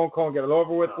Kaepernick a phone call and get it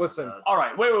over with. Listen. All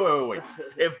right, wait.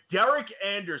 If Derek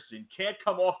Anderson can't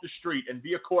come off the street and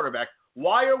be a quarterback,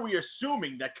 why are we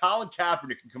assuming that Colin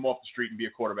Kaepernick can come off the street and be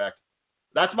a quarterback?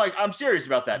 I'm serious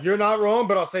about that. You're not wrong,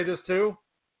 but I'll say this too.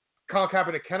 Colin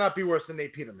Kaepernick cannot be worse than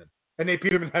Nate Peterman. And Nate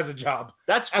Peterman has a job.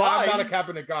 That's fine. And I'm not a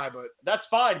Kaepernick guy, but... That's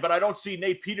fine, but I don't see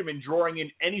Nate Peterman drawing in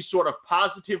any sort of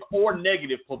positive or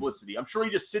negative publicity. I'm sure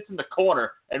he just sits in the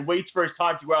corner and waits for his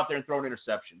time to go out there and throw an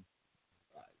interception.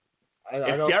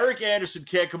 If Derek Anderson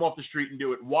can't come off the street and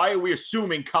do it, why are we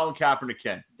assuming Colin Kaepernick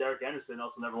can? Derek Anderson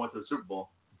also never went to the Super Bowl.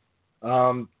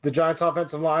 The Giants'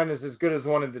 offensive line is as good as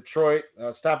one in Detroit.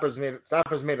 Stafford's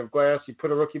made of glass. You put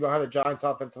a rookie behind the Giants'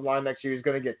 offensive line next year, he's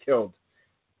going to get killed.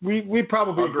 We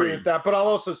probably agree with that, but I'll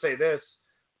also say this.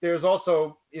 There's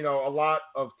also, a lot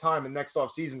of time in next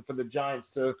offseason for the Giants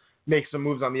to make some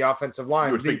moves on the offensive line.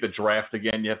 You would think the draft,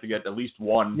 again, you have to get at least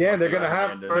one. Yeah, they're going to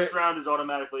have... First round is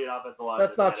automatically an offensic line.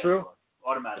 That's not true.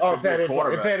 Automatically. Oh, Bad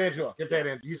Angelo. You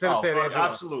said Bad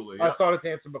Angelo. Absolutely. Yeah. I started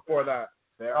to answer before that.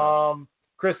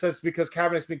 Chris says because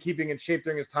Kaepernick's been keeping in shape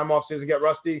during his time off so he doesn't get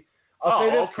rusty. I'll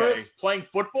say this, Chris. Playing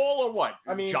football or what?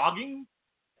 I mean... Jogging?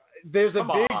 There's a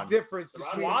big difference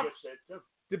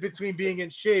between being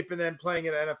in shape and then playing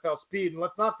at NFL speed. And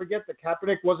let's not forget that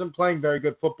Kaepernick wasn't playing very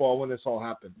good football when this all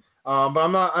happened. But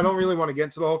I don't really want to get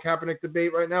into the whole Kaepernick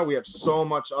debate right now. We have so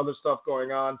much other stuff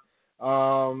going on.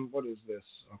 What is this?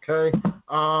 Okay.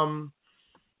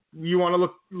 You want to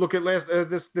look at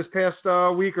this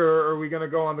past week, or are we going to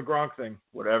go on the Gronk thing?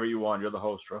 Whatever you want. You're the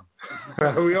host, bro.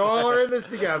 We all are in this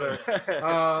together.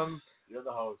 You're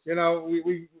the host.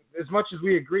 We as much as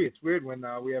we agree, it's weird when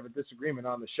we have a disagreement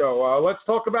on the show. Let's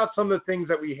talk about some of the things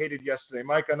that we hated yesterday.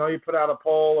 Mike, I know you put out a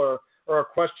poll or a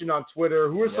question on Twitter.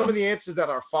 Who are some of the answers that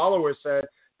our followers said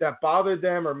that bothered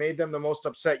them or made them the most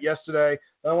upset yesterday?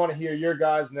 I want to hear your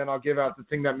guys, and then I'll give out the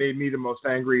thing that made me the most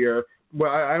angry. Well,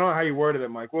 I don't know how you worded it,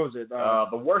 Mike. What was it?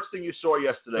 The worst thing you saw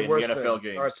yesterday in the NFL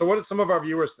game. All right, so what did some of our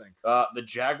viewers think? The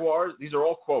Jaguars, these are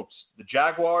all quotes. The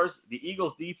Jaguars, the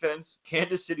Eagles defense,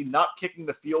 Kansas City not kicking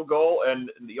the field goal and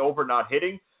the over not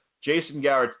hitting, Jason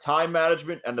Garrett's time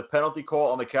management, and the penalty call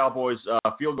on the Cowboys'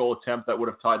 field goal attempt that would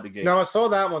have tied the game. No, I saw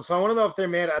that one, so I want to know if they're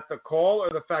mad at the call or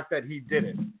the fact that he did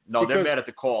it. No, they're mad at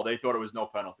the call. They thought it was no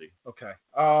penalty. Okay.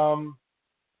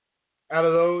 Out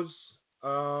of those,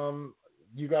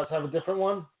 you guys have a different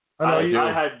one? I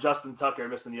had Justin Tucker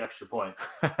missing the extra point.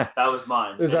 That was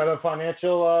mine. Is that a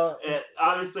financial?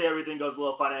 Obviously, everything goes a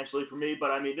little financially for me,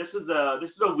 but I mean, this is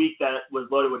a week that was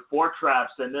loaded with 4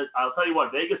 traps, and I'll tell you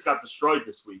what, Vegas got destroyed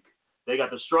this week. They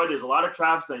got destroyed. There's a lot of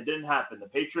traps, and it didn't happen. The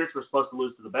Patriots were supposed to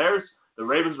lose to the Bears. The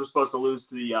Ravens were supposed to lose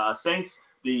to the Saints.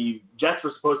 The Jets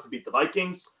were supposed to beat the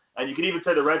Vikings. And you can even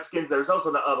say the Redskins. There's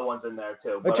also the other ones in there,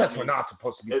 too. The Jets were not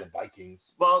supposed to beat the Vikings.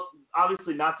 Well,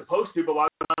 obviously not supposed to, but why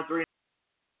not 3?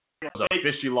 It was a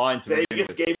fishy line to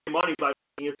Vegas gave me money by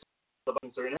being the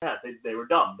Vikings 3.5. They were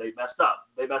dumb. They messed up.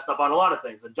 They messed up on a lot of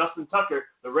things. And Justin Tucker,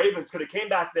 the Ravens, could have came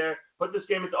back there, put this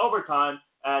game into overtime,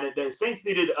 and the Saints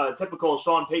needed a typical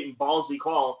Sean Payton ballsy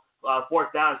call,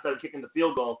 4th down instead of kicking the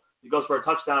field goal. He goes for a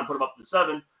touchdown, put him up to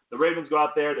 7. The Ravens go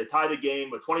out there, they tie the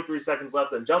game with 23 seconds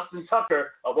left, and Justin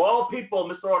Tucker, of all people,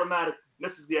 Mr. Automatic,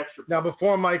 misses the extra point. Now,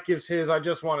 before Mike gives his, I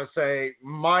just want to say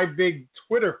my big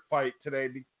Twitter fight today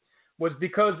was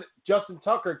because Justin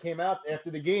Tucker came out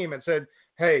after the game and said,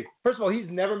 hey, first of all, he's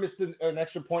never missed an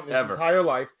extra point in his entire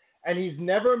life, and he's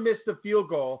never missed a field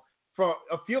goal from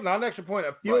not an extra point,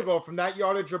 a field goal from that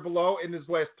yardage or below in his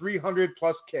last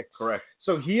 300-plus kicks. Correct.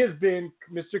 So he has been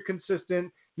Mr.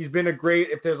 Consistent. He's been a great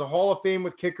 – if there's a Hall of Fame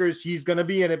with kickers, he's going to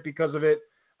be in it because of it.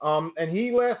 And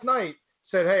he last night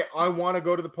said, hey, I want to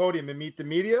go to the podium and meet the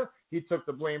media. He took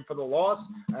the blame for the loss.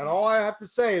 And all I have to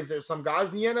say is there's some guys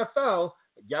in the NFL –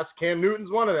 yes, Cam Newton's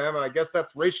one of them, and I guess that's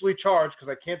racially charged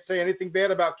because I can't say anything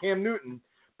bad about Cam Newton,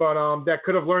 but that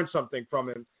could have learned something from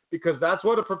him because that's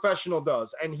what a professional does.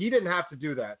 And he didn't have to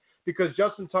do that because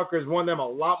Justin Tucker has won them a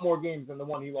lot more games than the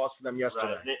one he lost for them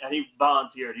yesterday. Right. And he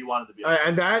volunteered. He wanted to be.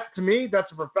 And that, to me,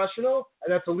 that's a professional,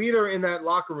 and that's a leader in that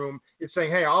locker room is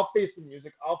saying, hey, I'll face the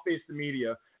music, I'll face the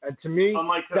media. And to me,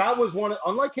 that was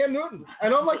unlike Cam Newton,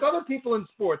 and unlike other people in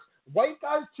sports, white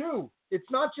guys too. It's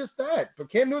not just that.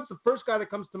 But Cam Newton's the first guy that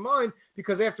comes to mind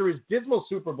because after his dismal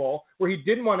Super Bowl, where he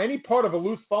didn't want any part of a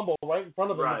loose fumble right in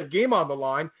front of him with the game on the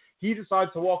line, he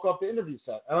decided to walk off the interview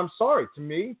set. And I'm sorry, to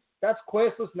me, that's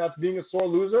classless and that's being a sore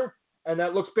loser. And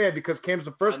that looks bad because Cam's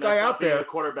the first guy out there. The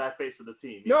quarterback face of the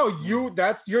team. No,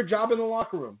 that's your job in the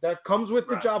locker room. That comes with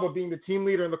the job of being the team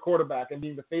leader and the quarterback and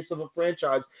being the face of a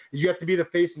franchise. You have to be the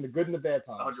face in the good and the bad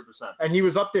times. 100%. And he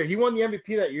was up there. He won the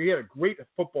MVP that year. He had a great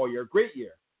football year, a great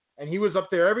year. And he was up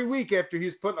there every week after he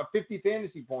was putting up 50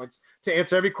 fantasy points to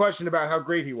answer every question about how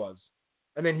great he was.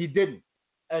 And then he didn't.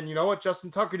 And you know what?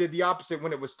 Justin Tucker did the opposite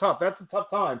when it was tough. That's a tough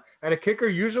time. And a kicker,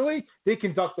 usually, they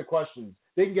can duck the questions.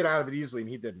 They can get out of it easily, and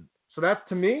he didn't. So that's,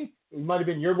 to me, it might have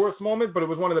been your worst moment, but it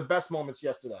was one of the best moments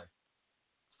yesterday.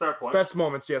 Fair point. Best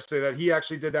moments yesterday that he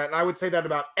actually did that. And I would say that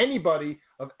about anybody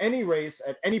of any race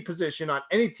at any position on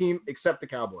any team except the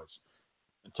Cowboys.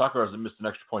 And Tucker hasn't missed an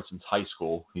extra point since high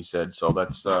school, he said. So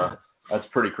that's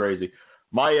pretty crazy.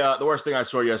 The worst thing I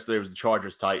saw yesterday was the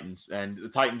Chargers-Titans. And the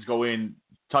Titans go in,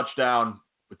 touchdown,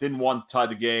 within one, tie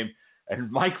the game.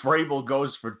 And Mike Vrabel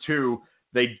goes for two.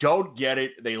 They don't get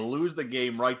it. They lose the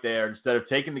game right there. Instead of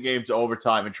taking the game to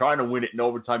overtime and trying to win it in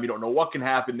overtime, you don't know what can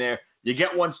happen there. You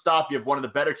get one stop. You have one of the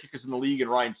better kickers in the league, and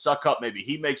Ryan Suckup. Maybe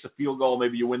he makes a field goal.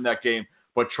 Maybe you win that game.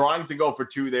 But trying to go for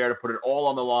two there to put it all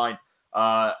on the line,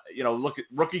 look at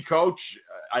rookie coach.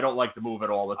 I don't like the move at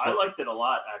all. I liked it a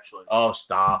lot, actually. Oh,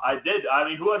 stop. I did. I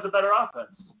mean, who has a better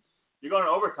offense? You're going to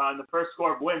overtime. The first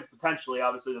score wins, potentially,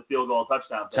 obviously, the field goal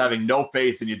touchdown. It's having no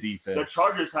faith in your defense. The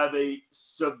Chargers have a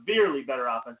severely better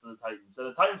offense than the Titans. So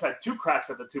the Titans had two cracks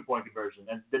at the two-point conversion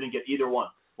and didn't get either one.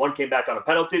 One came back on a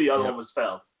penalty. The other one was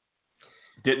failed.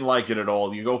 Didn't like it at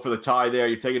all. You go for the tie there.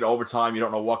 You take it to overtime. You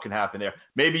don't know what can happen there.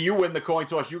 Maybe you win the coin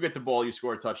toss. You get the ball. You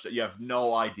score a touchdown. You have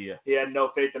no idea. He had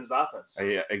no faith in his offense.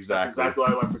 Yeah, exactly. That's exactly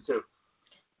why I went for two.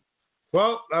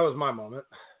 Well, that was my moment.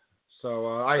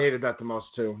 So I hated that the most,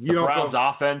 too. The Browns'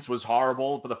 offense was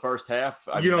horrible for the first half.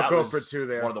 You don't go for two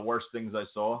there. One of the worst things I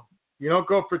saw. You don't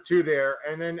go for two there.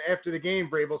 And then after the game,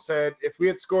 Vrabel said, if we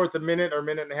had scored with a minute or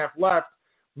minute and a half left,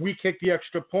 we kick the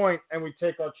extra point and we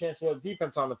take our chance with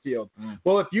defense on the field.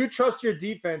 Well, if you trust your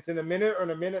defense in a minute or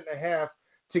in a minute and a half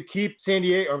to keep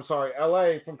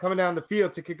LA from coming down the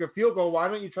field to kick a field goal, why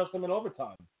don't you trust them in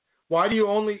overtime? Why do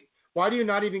you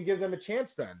not even give them a chance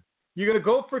then? You're going to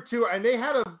go for two, and they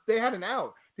had an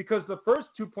out because the first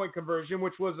 2-point conversion,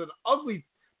 which was an ugly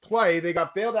play, they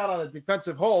got bailed out on a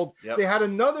defensive hold. Yep. They had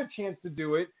another chance to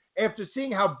do it. After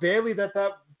seeing how badly that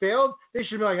failed, they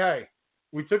should be like, hey,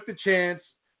 we took the chance.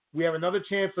 We have another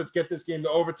chance. Let's get this game to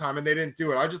overtime, and they didn't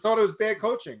do it. I just thought it was bad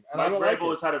coaching. And Mike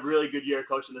Vrabel has had a really good year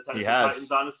coaching the Tennessee Titans,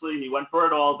 honestly. He went for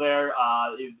it all there.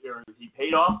 He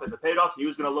paid off. If it paid off, he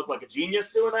was going to look like a genius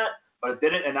doing that, but it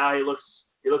didn't, and now he looks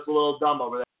a little dumb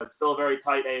over there. It's still a very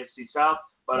tight AFC South.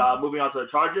 But moving on to the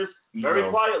Chargers, very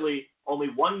quietly, only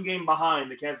one game behind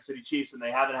the Kansas City Chiefs, and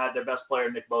they haven't had their best player,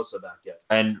 Nick Bosa, back yet.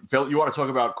 And, Phil, you want to talk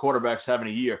about quarterbacks having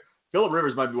a year. Phillip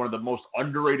Rivers might be one of the most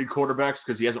underrated quarterbacks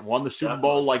because he hasn't won the Super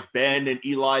Bowl like Ben and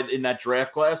Eli in that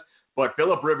draft class. But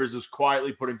Phillip Rivers is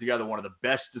quietly putting together one of the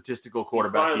best statistical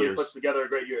quarterback years. He puts together a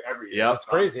great year every year. Yeah, that's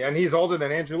crazy. And he's older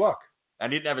than Andrew Luck.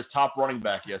 And he didn't have his top running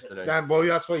back yesterday. Well,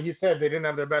 that's what he said. They didn't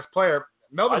have their best player.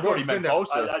 Melvin Gordon's been there.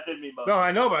 I didn't mean Bosa. No,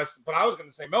 I know, but I was going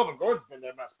to say Melvin Gordon's been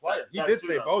their best player. He did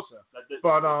say Bosa.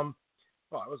 But,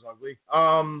 it was ugly.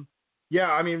 Yeah,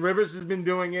 I mean, Rivers has been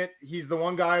doing it. He's the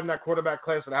one guy in that quarterback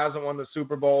class that hasn't won the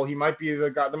Super Bowl. He might be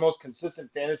the most consistent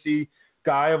fantasy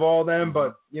guy of all of them.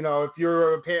 But, if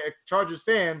you're a Chargers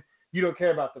fan, you don't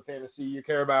care about the fantasy. You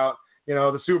care about,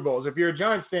 the Super Bowls. If you're a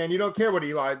Giants fan, you don't care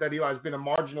that Eli's been a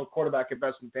marginal quarterback at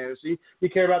best in fantasy. You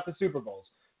care about the Super Bowls.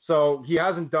 So he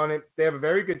hasn't done it. They have a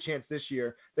very good chance this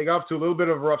year. They got off to a little bit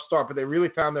of a rough start, but they really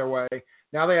found their way.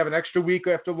 Now they have an extra week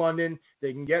after London.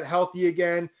 They can get healthy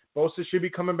again. Bosa should be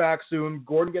coming back soon.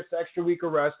 Gordon gets the extra week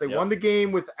of rest. They won the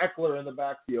game with Eckler in the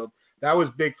backfield. That was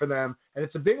big for them. And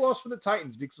it's a big loss for the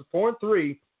Titans because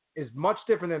 4-3 is much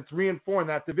different than 3-4 in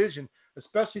that division,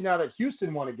 especially now that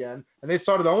Houston won again. And they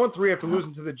started 0-3 after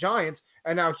losing to the Giants.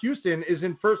 And now Houston is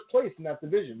in first place in that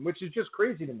division, which is just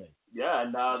crazy to me. Yeah,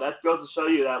 and that goes to show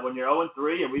you that when you're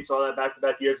 0-3, and we saw that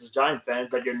back-to-back years as Giant fans,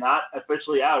 that you're not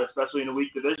officially out, especially in a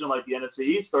weak division like the NFC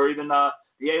East or even the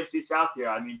AFC South here.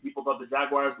 I mean, people thought the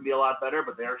Jaguars would be a lot better,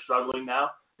 but they're struggling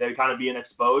now. They're kind of being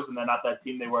exposed, and they're not that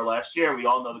team they were last year. And we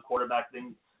all know the quarterback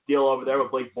deal over there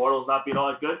with Blake Bortles not being all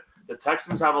that good. The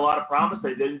Texans have a lot of promise.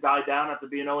 They didn't die down after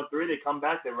being 0-3. They come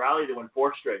back, they rally, they win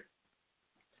 4 straight.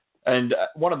 And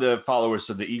one of the followers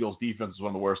said the Eagles' defense is one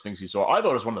of the worst things he saw. I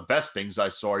thought it was one of the best things I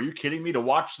saw. Are you kidding me? To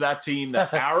watch that team,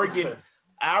 that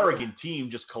arrogant team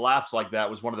just collapse like that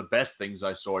was one of the best things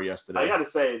I saw yesterday. I got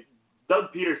to say,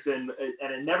 Doug Peterson,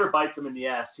 and it never bites him in the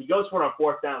ass. He goes for it on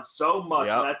 4th down so much,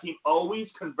 and that team always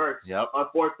converts on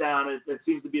 4th down. It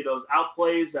seems to be those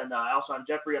outplays and Alshon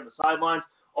Jeffrey on the sidelines.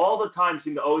 All the time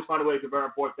seem to always find a way to convert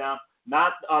on 4th down.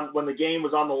 Not when the game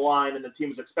was on the line and the team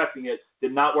was expecting it.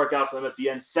 Did not work out for them at the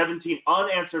end. 17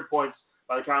 unanswered points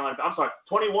by the Carolina.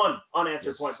 21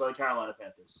 unanswered points by the Carolina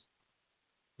Panthers.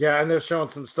 Yeah, and they're showing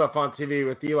some stuff on TV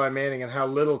with Eli Manning and how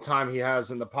little time he has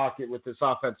in the pocket with this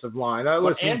offensive line.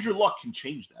 But Andrew Luck can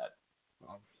change that.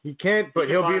 He can't, but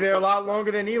he'll be there a lot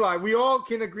longer than Eli. We all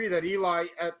can agree that Eli,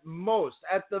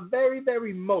 at the very,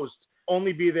 very most,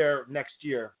 only be there next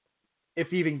year. If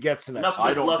he even gets to next year.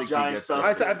 I don't think he gets there.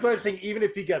 I'm saying even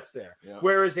if he gets there. Yeah.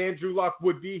 Whereas Andrew Luck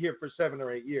would be here for 7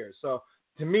 or 8 years. So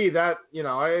to me, that,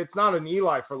 it's not an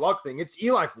Eli for Luck thing. It's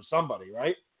Eli for somebody,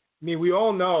 right? I mean, we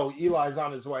all know Eli's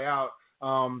on his way out.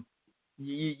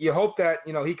 You hope that,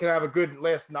 he can have a good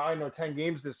last 9 or 10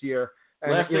 games this year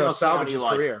and, salvage his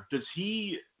career. Does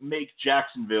he make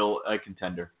Jacksonville a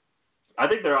contender? I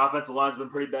think their offensive line's been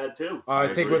pretty bad too.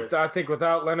 I think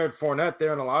without Leonard Fournette,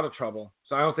 they're in a lot of trouble.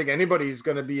 So I don't think anybody's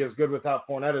going to be as good without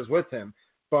Fournette as with him.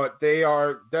 But they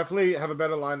are definitely have a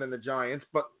better line than the Giants.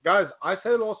 But guys, I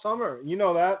said it all summer. You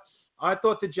know that. I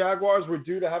thought the Jaguars were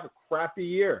due to have a crappy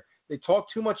year. They talk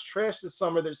too much trash this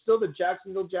summer. They're still the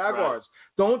Jacksonville Jaguars.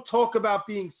 Right. Don't talk about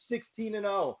being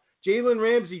 16-0. Jalen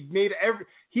Ramsey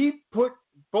he put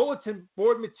bulletin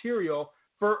board material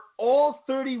for all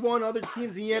 31 other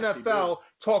teams in the NFL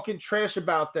talking trash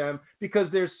about them because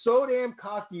they're so damn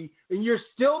cocky, and you're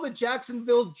still the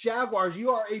Jacksonville Jaguars. You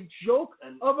are a joke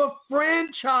of a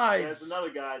franchise. There's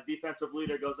another guy, defensive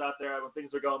leader, goes out there when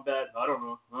things are going bad. I don't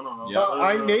know.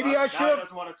 Yeah. Maybe I should have.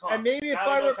 Doesn't want to talk. And maybe if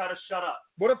now he knows how to shut up.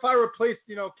 What if I replaced,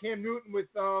 Cam Newton with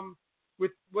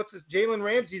what's his Jalen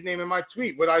Ramsey's name in my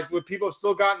tweet? Would people have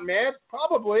still gotten mad?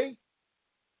 Probably.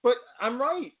 But I'm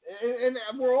right, and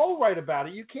we're all right about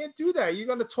it. You can't do that. You're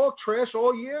going to talk trash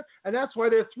all year, and that's why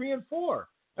they're 3-4.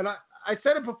 And I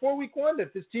said it before week 1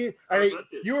 that this team.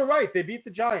 You were right. They beat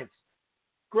the Giants.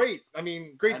 Great. I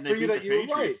mean, great for you that you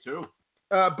were right. Too.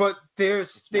 But they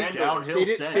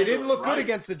didn't look right. good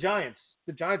against the Giants.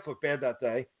 The Giants looked bad that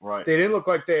day. Right. They didn't look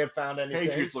like they had found anything.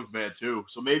 Patriots looked bad too.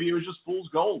 So maybe it was just fool's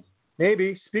gold.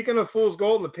 Maybe. Speaking of fool's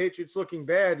gold and the Patriots looking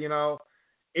bad,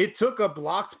 it took a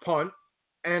blocked punt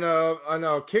and a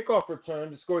kickoff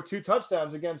return to score 2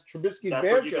 touchdowns against Trubisky's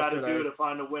Bears yesterday. That's what you got to do to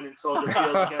find a win in Soldier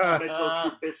Field against Mitchell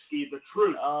Trubisky, the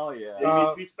truth. Oh, yeah. They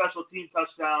need 2 special team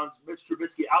touchdowns. Mitch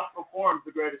Trubisky outperformed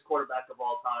the greatest quarterback of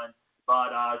all time.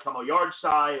 But come a yard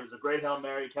shy. It was a great Hail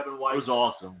Mary. Kevin White. It was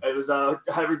awesome. It was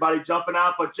everybody jumping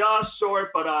out, but just short.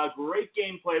 But great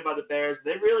game played by the Bears.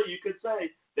 They really, you could say,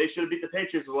 they should have beat the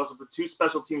Patriots if it wasn't for 2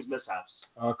 special teams mishaps.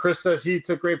 Chris says he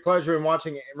took great pleasure in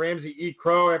watching Ramsey eat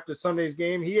crow after Sunday's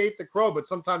game. He ate the crow, but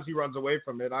sometimes he runs away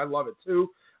from it. I love it, too.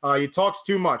 He talks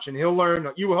too much, and he'll learn.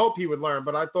 You would hope he would learn,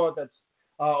 but I thought that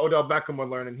Odell Beckham would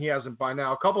learn, and he hasn't by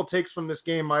now. A couple takes from this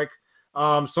game, Mike.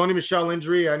 Sony Michel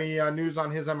injury, any news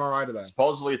on his MRI today?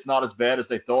 Supposedly it's not as bad as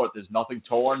they thought. There's nothing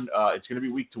torn. It's going to be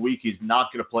week to week. He's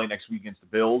not going to play next week against the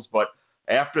Bills, but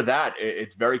after that,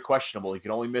 it's very questionable. He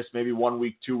can only miss maybe 1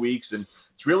 week, 2 weeks, and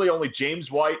it's really only James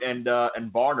White and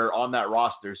Barner on that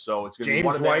roster. So it's going to be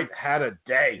one of them. James White had a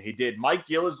day. He did. Mike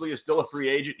Gillislee is still a free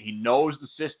agent. He knows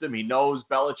the system. He knows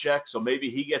Belichick, so maybe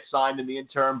he gets signed in the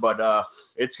interim. But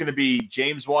it's going to be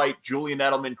James White, Julian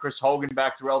Edelman, Chris Hogan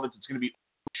back to relevance. It's going to be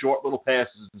short little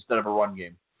passes instead of a run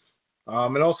game.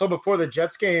 And also before the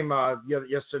Jets game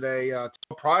yesterday, Terrell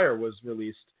Pryor was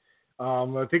released.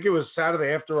 I think it was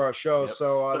Saturday after our show. Yep.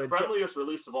 So the friendliest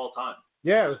release of all time.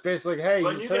 Yeah, it was basically, hey,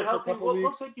 When you you hurt get for a healthy, couple of we'll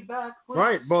weeks. take you back. Please.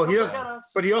 Right. Well, he Come doesn't, get us.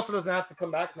 but he also doesn't have to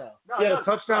come back now. No, He had a doesn't.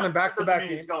 touchdown in That back-to-back doesn't mean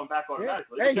games. he's going back Yeah.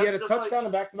 automatically. Hey, he had a Just touchdown in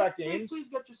like, back-to-back games. Please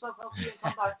get yourself healthy and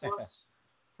come back to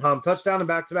us. Touchdown in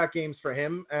back-to-back games for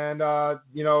him. And,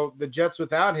 the Jets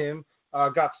without him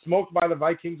got smoked by the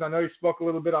Vikings. I know you spoke a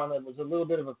little bit on it. It was a little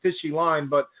bit of a fishy line,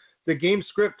 but the game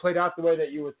script played out the way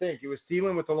that you would think. It was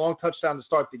Thielen with a long touchdown to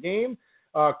start the game.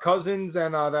 Cousins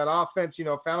and that offense,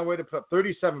 found a way to put up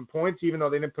 37 points, even though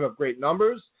they didn't put up great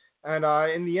numbers. And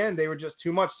in the end, they were just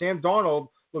too much. Sam Darnold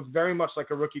looked very much like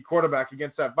a rookie quarterback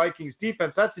against that Vikings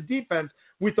defense. That's the defense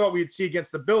we thought we'd see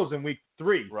against the Bills in week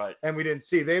 3. Right. And we didn't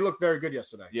see. They looked very good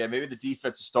yesterday. Yeah, maybe the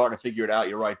defense is starting to figure it out.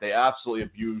 You're right. They absolutely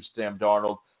abused Sam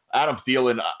Darnold. Adam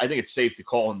Thielen, I think it's safe to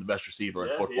call him the best receiver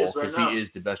in football because he is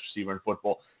the best receiver in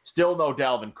football. Still no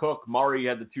Dalvin Cook. Murray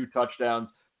had the 2 touchdowns.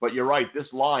 But you're right, this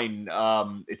line,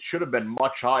 it should have been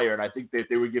much higher, and I think that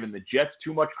they were giving the Jets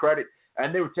too much credit,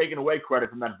 and they were taking away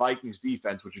credit from that Vikings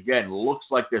defense, which, again, looks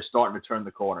like they're starting to turn the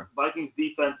corner. Vikings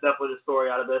defense, definitely the story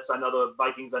out of this. I know the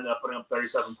Vikings ended up putting up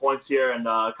 37 points here, and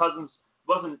Cousins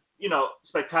wasn't,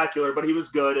 spectacular, but he was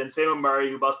good, and same with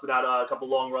Murray, who busted out a couple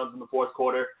long runs in the fourth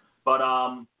quarter. But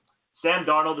Sam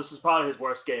Darnold, this is probably his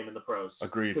worst game in the pros.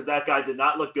 Agreed. Because that guy did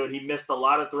not look good. He missed a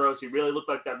lot of throws. He really looked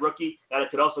like that rookie. That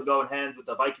it could also go in hands with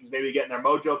the Vikings maybe getting their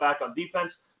mojo back on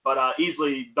defense. But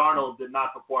easily, Darnold did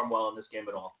not perform well in this game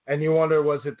at all. And you wonder,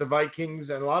 was it the Vikings?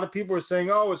 And a lot of people were saying,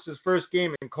 oh, it's his first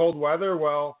game in cold weather.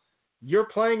 Well, you're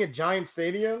playing at Giant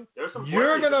Stadium.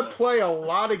 You're going to play a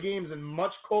lot of games in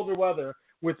much colder weather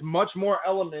with much more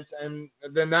elements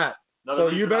than that. So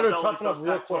you better toughen up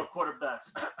real quick.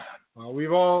 Well, we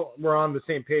all were on the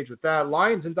same page with that.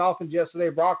 Lions and Dolphins yesterday.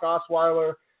 Brock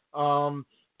Osweiler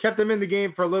kept them in the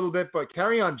game for a little bit, but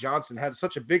Kerryon Johnson had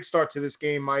such a big start to this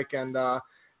game, Mike, and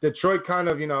Detroit kind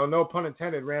of, no pun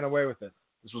intended, ran away with it.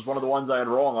 This was one of the ones I had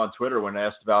wrong on Twitter when I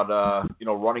asked about,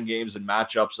 running games and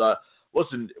matchups.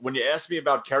 Listen, when you ask me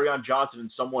about Kerryon Johnson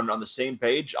and someone on the same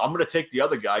page, I'm going to take the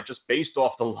other guy just based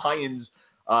off the Lions'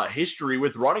 history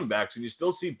with running backs. And you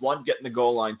still see Blunt getting the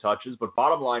goal line touches, but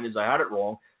bottom line is I had it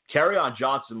wrong. Kerryon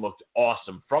Johnson looked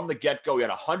awesome. From the get-go, he had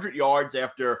 100 yards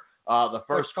after the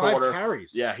first quarter. 5 carries.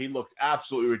 Yeah, he looked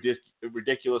absolutely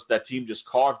ridiculous. That team just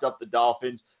carved up the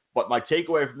Dolphins. But my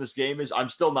takeaway from this game is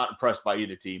I'm still not impressed by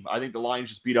either team. I think the Lions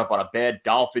just beat up on a bad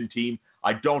Dolphin team.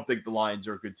 I don't think the Lions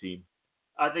are a good team.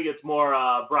 I think it's more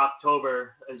Brocktober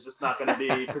is just not going to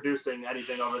be producing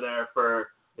anything over there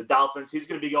for the Dolphins. He's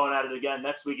going to be going at it again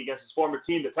next week against his former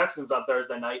team, the Texans, on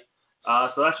Thursday night.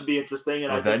 So that should be interesting.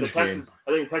 And I think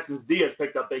the Texans D has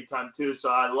picked up big time too. So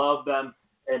I love them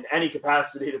in any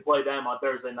capacity to play them on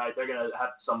Thursday night. They're gonna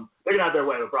have their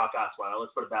way with Brock Osweiler.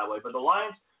 Let's put it that way. But the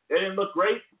Lions, they didn't look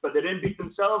great, but they didn't beat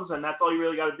themselves, and that's all you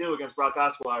really got to do against Brock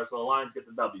Osweiler. So the Lions get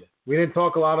the W. We didn't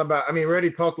talk a lot about. We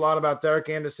already talked a lot about Derek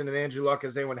Anderson and Andrew Luck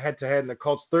as they went head to head in the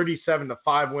Colts'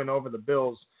 37-5 win over the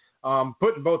Bills,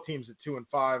 putting both teams at 2-5.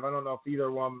 I don't know if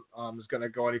either one is going to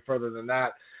go any further than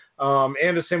that.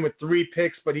 Anderson with 3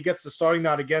 picks, but he gets the starting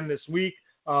nod again this week.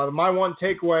 My one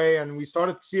takeaway, and we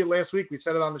started to see it last week, we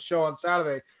said it on the show on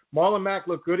Saturday, Marlon Mack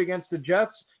looked good against the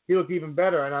Jets. He looked even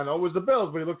better, and I know it was the Bills,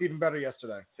 but he looked even better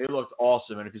yesterday. He looked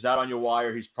awesome, and if he's out on your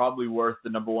wire, he's probably worth the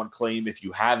number 1 claim if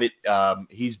you have it.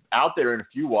 He's out there in a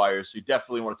few wires, so you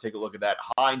definitely want to take a look at that.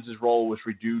 Hines' role was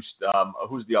reduced.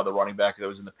 Who's the other running back that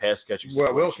was in the pass catching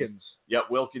situation? Wilkins. Yep,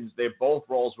 Wilkins. Both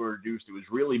roles were reduced. It was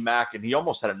really Mack, and he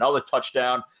almost had another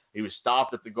touchdown. He was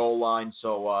stopped at the goal line,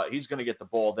 so he's going to get the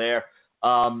ball there.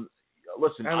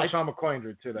 Listen, and LaShawn McCoy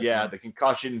injured too. The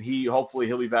concussion. Hopefully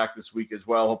he'll be back this week as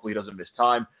well. Hopefully he doesn't miss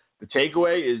time. The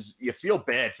takeaway is you feel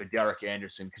bad for Derek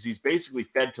Anderson because he's basically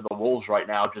fed to the wolves right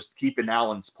now, just keeping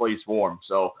Allen's place warm.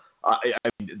 So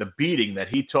the beating that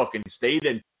he took and stayed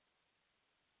in.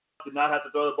 Did not have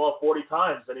to throw the ball 40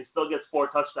 times, and he still gets 4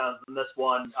 touchdowns in this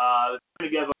one. It's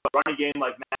going to give a running game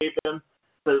like Matt gave him.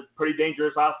 It's a pretty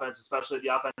dangerous offense, especially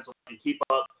the offense can keep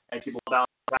up and keep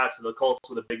balance back to the Colts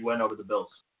with a big win over the Bills.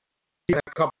 He had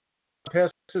a couple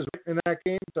passes in that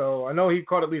game, so I know he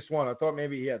caught at least 1. I thought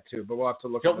maybe he had 2, but we'll have to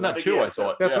look at that. Not 2, I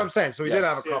thought. That's what I'm saying. So he did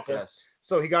have a couple. Yes.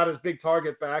 So he got his big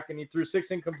target back, and he threw 6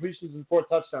 incompletions and 4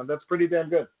 touchdowns. That's pretty damn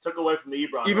good. Took away from the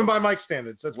Ebron. Even by Mike's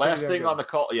standards. That's last thing on the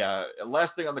Colts. Yeah,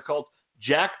 last thing on the Colts.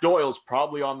 Jack Doyle's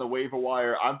probably on the waiver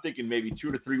wire. I'm thinking maybe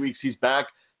 2 to 3 weeks he's back.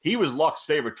 He was Luck's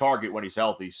favorite target when he's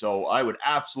healthy, so I would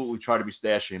absolutely try to be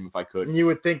stashing him if I could. And you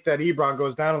would think that Ebron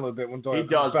goes down a little bit when Doyle comes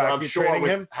back. He does, but I'm sure with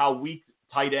him? how weak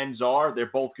tight ends are, they're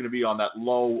both going to be on that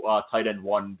low tight end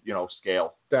 1,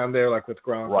 scale. Down there like with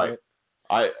Gronk. Right.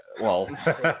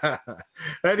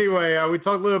 Anyway, we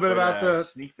talked a little bit about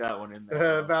sneak that one in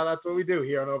there. about that's what we do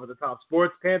here on Over the Top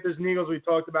Sports. Panthers and Eagles. We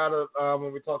talked about it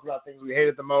when we talked about things we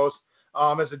hated the most.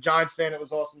 As a Giants fan, it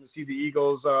was awesome to see the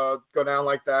Eagles go down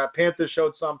like that. Panthers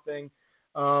showed something.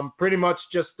 Pretty much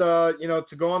just to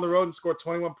go on the road and score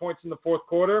 21 points in the fourth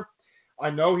quarter. I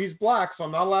know he's black, so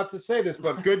I'm not allowed to say this,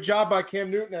 but good job by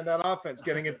Cam Newton and that offense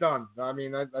getting it done. I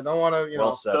mean, I don't want to,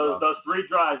 Well said, those three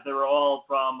drives, they were all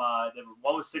from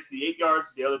one was 68 yards,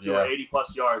 the other two were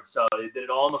 80-plus yards. So they did it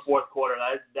all in the fourth quarter.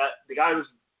 And the guy who's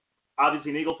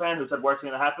obviously an Eagle fan who said worse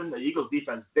going to happen, the Eagles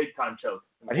defense big-time choked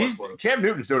in the fourth quarter. Cam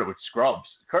Newton's doing it with scrubs.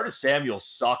 Curtis Samuel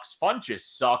sucks. Funches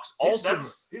sucks. He's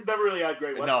never really had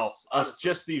great weapons. No,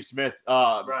 just Steve Smith.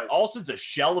 Right. Alston's a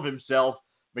shell of himself.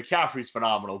 McCaffrey's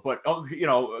phenomenal, but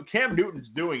Cam Newton's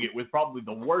doing it with probably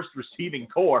the worst receiving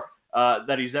core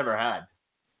that he's ever had.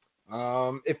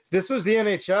 If this was the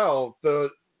NHL, the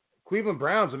Cleveland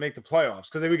Browns would make the playoffs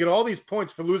because they would get all these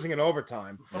points for losing in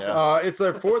overtime. Yeah. It's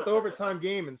their fourth overtime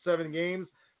game in 7 games.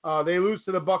 They lose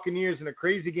to the Buccaneers in a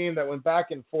crazy game that went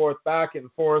back and forth. The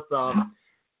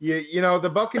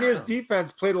Buccaneers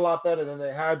defense played a lot better than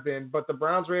they had been, but the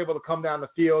Browns were able to come down the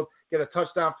field, get a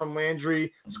touchdown from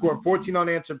Landry, score 14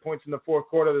 unanswered points in the fourth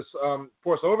quarter,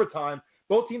 force overtime.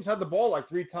 Both teams had the ball like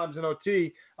 3 times in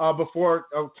OT before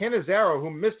Cannizzaro, who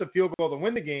missed a field goal to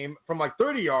win the game from like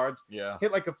 30 yards,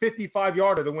 hit like a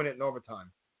 55-yarder to win it in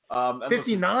overtime.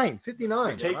 59. The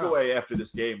takeaway after this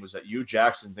game was that Hugh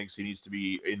Jackson thinks he needs to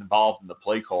be involved in the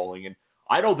play calling, and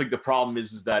I don't think the problem is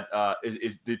that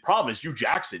the problem is Hugh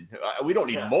Jackson. We don't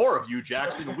need more of Hugh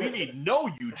Jackson. We need no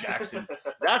Hugh Jackson.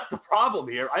 That's the problem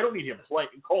here. I don't need him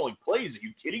calling plays. Are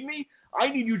you kidding me? I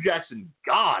need Hugh Jackson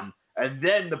gone, and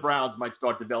then the Browns might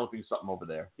start developing something over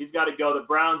there. He's got to go. The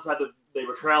Browns they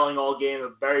were trailing all game, a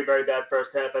very, very bad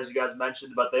first half, as you guys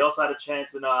mentioned, but they also had a chance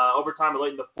in overtime or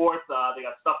late in the fourth. They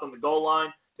got stuffed on the goal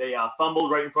line. They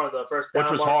fumbled right in front of the first down.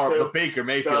 Which was horrible. The Baker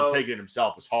Mayfield taking it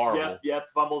himself was horrible. Yeah,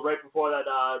 fumbled right before that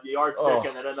the yardstick,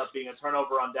 and it ended up being a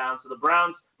turnover on down. So the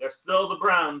Browns, they're still the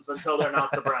Browns until they're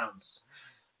not the Browns.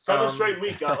 7 straight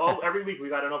week. Every week we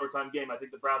got an overtime game. I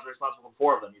think the Browns are responsible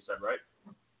for 4 of them, you said, right?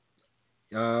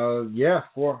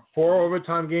 Four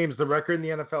overtime games. The record in the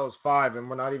NFL is 5, and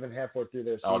we're not even halfway through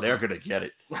this. Oh, they're gonna get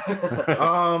it.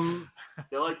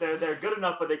 They're good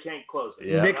enough, but they can't close it.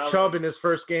 Yeah. Nick Chubb in his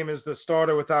first game as the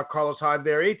starter without Carlos Hyde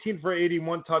there. 18 for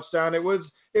 81 touchdown. It was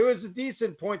a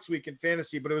decent points week in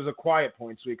fantasy, but it was a quiet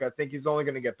points week. I think he's only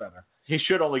going to get better. He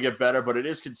should only get better, but it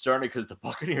is concerning because the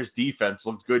Buccaneers defense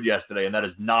looked good yesterday, and that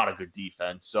is not a good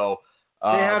defense. So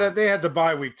they had the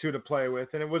bye week too to play with,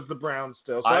 and it was the Browns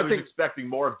still. So I was expecting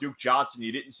more of Duke Johnson.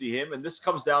 You didn't see him, and this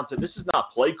comes down to this is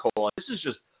not play calling. This is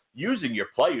just using your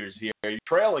players here. You're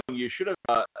trailing. You should have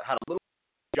had a little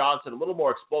Johnson, a little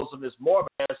more explosiveness, more of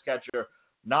a pass catcher.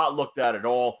 Not looked at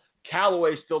all.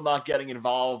 Callaway still not getting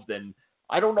involved, and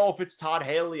I don't know if it's Todd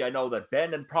Haley. I know that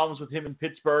Ben had problems with him in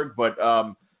Pittsburgh, but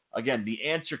again, the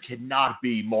answer cannot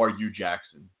be more Hugh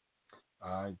Jackson.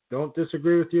 I don't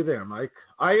disagree with you there, Mike.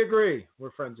 I agree.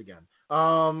 We're friends again.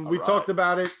 We talked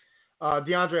about it.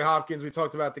 DeAndre Hopkins, we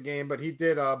talked about the game, but he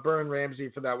did burn Ramsey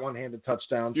for that one-handed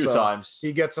touchdown. A few times.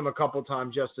 He gets him a couple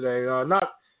times yesterday.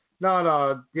 Not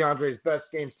DeAndre's best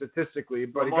game statistically,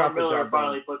 but he got the Miller job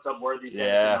finally done. puts up worthy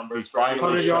numbers. He finally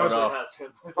 100 yards, up.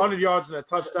 100 yards and a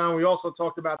touchdown. We also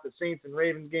talked about the Saints and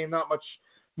Ravens game. Not much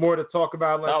more to talk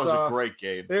about. That was a great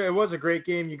game. It was a great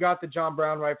game. You got the John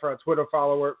Brown right for our Twitter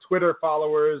followers.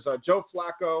 Joe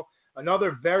Flacco,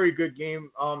 another very good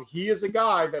game. He is a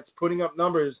guy that's putting up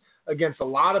numbers against a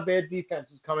lot of bad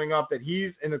defenses coming up. That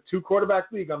he's in a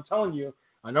 2-quarterback league. I'm telling you.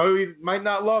 I know you might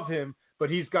not love him, but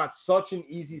he's got such an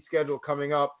easy schedule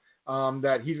coming up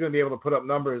that he's going to be able to put up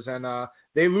numbers. And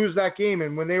they lose that game.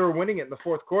 And when they were winning it in the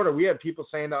fourth quarter, we had people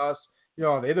saying to us,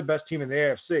 they're the best team in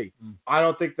the AFC. I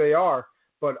don't think they are.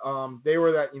 But they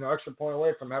were that extra point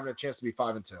away from having a chance to be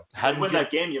 5-2. Had win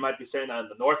that game, you might be saying that in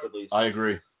the North at least. I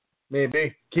agree.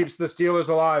 Maybe keeps the Steelers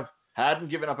alive. Hadn't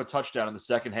given up a touchdown in the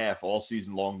second half all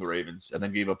season long, the Ravens, and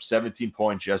then gave up 17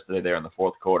 points yesterday there in the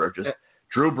fourth quarter. Just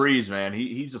Drew Brees, man,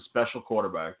 he's a special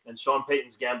quarterback. And Sean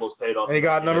Payton's gambles paid off. And he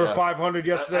got number 500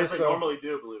 yesterday. As they normally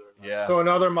do, believe it or not. Yeah. So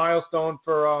another milestone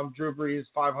for Drew Brees,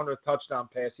 500th touchdown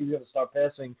pass. He's going to start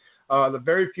passing the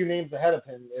very few names ahead of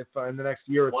him if in the next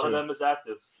year or two. One of them is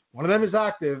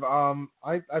active.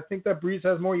 I think that Brees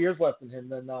has more years left in him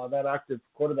than that active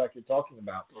quarterback you're talking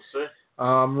about. We'll see.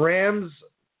 Rams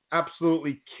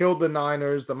absolutely killed the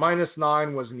Niners. The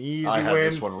 -9 was an easy win. I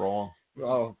had this one wrong.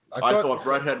 Oh, I thought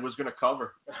Redhead was going to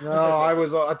cover. No, I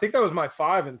think that was my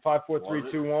 5 and 5, 4,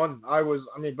 3, 2, 1.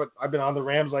 But I've been on the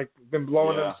Rams. I've been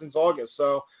blowing them since August.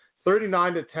 So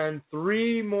 39-10.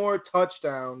 3 more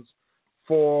touchdowns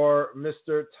for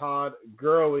Mr. Todd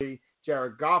Gurley.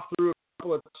 Jared Goff threw a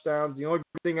couple of touchdowns. The only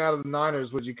good thing out of the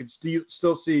Niners was you could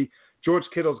still see George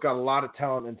Kittle's got a lot of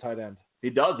talent in tight end. He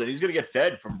does, and he's going to get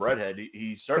fed from Breadhead.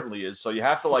 He certainly is. So you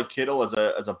have to like Kittle as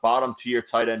a bottom-tier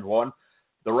tight end one.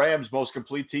 The Rams' most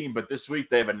complete team, but this week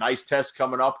they have a nice test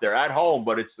coming up. They're at home,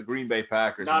 but it's the Green Bay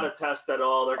Packers. Not a test at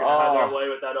all. They're going to have their way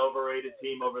with that overrated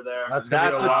team over there. That's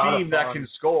a team that can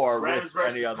score Rams with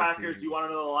any versus other Packers. team. Do you want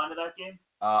to know the line of that game?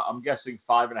 I'm guessing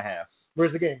 5.5.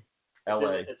 Where's the game?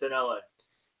 L.A. It's in L.A.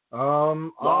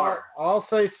 I'll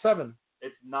say 7.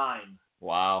 It's 9.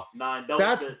 Wow. 9.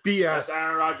 That's BS. That's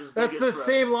Aaron Rodgers' That's biggest the threat.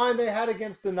 same line they had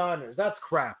against the Niners. That's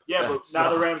crap. Yeah, but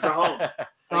now the Rams are home.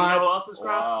 And you know who else is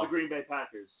crap? Wow. The Green Bay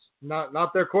Packers.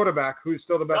 Not their quarterback, who's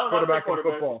still the best quarterback in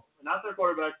football. Not their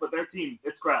quarterback, but their team.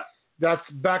 It's crap. That's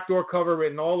backdoor cover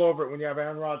written all over it when you have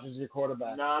Aaron Rodgers as your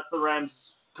quarterback. No, it's the Rams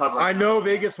cover. I know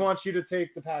Vegas wants you to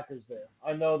take the Packers there.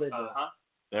 I know they do.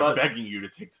 They're begging you to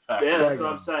take the Packers. Yeah, that's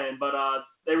what I'm saying. But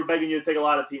they were begging you to take a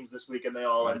lot of teams this week, and they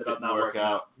all ended up not working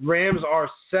out. Rams are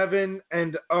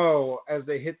 7-0 as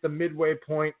they hit the midway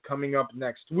point coming up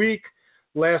next week.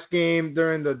 Last game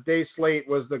during the day slate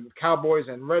was the Cowboys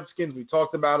and Redskins. We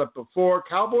talked about it before.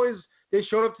 Cowboys, they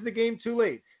showed up to the game too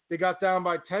late. They got down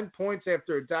by 10 points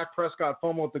after Dak Prescott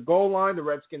fumbled at the goal line. The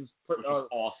Redskins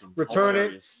awesome. return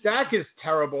Hilarious. it. Dak is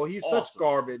terrible. He's such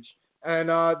garbage. And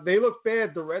they look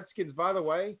bad. The Redskins, by the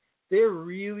way, they're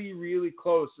really, really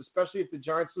close, especially if the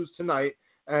Giants lose tonight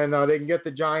and they can get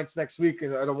the Giants next week at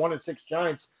a 1-6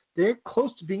 Giants. They're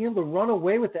close to being able to run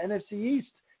away with the NFC East.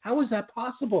 How is that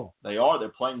possible? They are. They're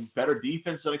playing better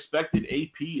defense than expected.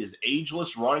 AP is ageless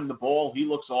running the ball. He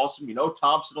looks awesome. You know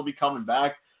Thompson will be coming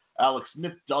back. Alex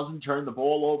Smith doesn't turn the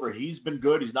ball over. He's been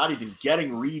good. He's not even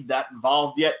getting Reed that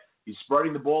involved yet. He's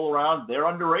spreading the ball around. They're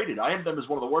underrated. I have them as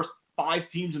one of the worst 5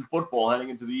 teams in football heading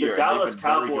into the year. The Dallas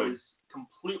Cowboys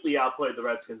completely outplayed the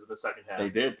Redskins in the second half. They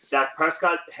did. Dak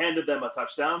Prescott handed them a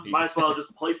touchdown. Might as well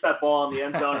just place that ball in the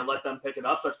end zone and let them pick it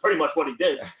up. That's pretty much what he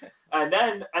did. And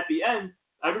then at the end,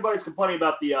 everybody's complaining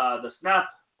about the snap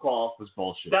call. It was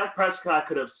bullshit. Dak Prescott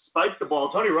could have spiked the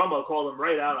ball. Tony Romo called him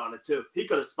right out on it, too. He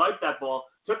could have spiked that ball,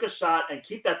 took a shot, and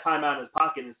keep that timeout in his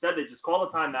pocket. Instead, they just called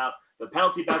a timeout. The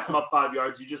penalty backs him up 5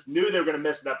 yards. You just knew they were going to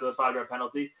miss it after the 5-yard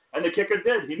penalty. And the kicker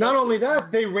did. Not only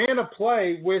that, they ran a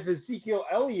play with Ezekiel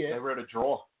Elliott. They ran a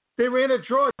draw. They ran a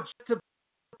draw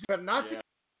but not to.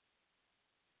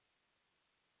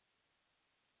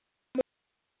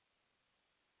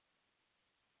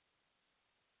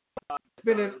 It's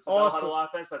been an awesome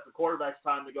offense. That's the quarterback's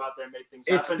time to go out there and make things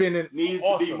happen. It's been an needs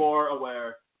awesome. to be more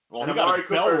aware. Well, and he got his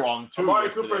bell wrong, too. Amari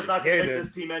Cooper is not going to Yeah, make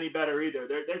this team any better either.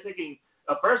 They're taking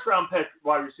a first-round pick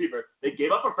wide receiver. They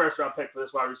gave up a first-round pick for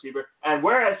this wide receiver. And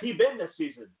where has he been this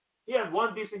season? He had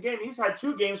one decent game. He's had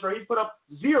 2 games where he's put up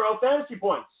 0 fantasy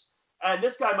points. And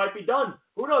this guy might be done.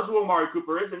 Who knows who Amari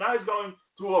Cooper is? And now he's going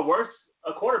to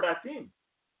a quarterback team.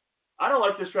 I don't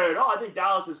like this trade at all. I think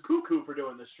Dallas is cuckoo for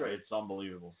doing this trade. It's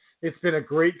unbelievable. It's been a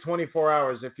great 24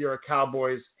 hours if you're a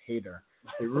Cowboys hater.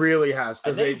 It really has.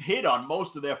 And they've hit on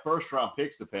most of their first-round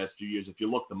picks the past few years, if you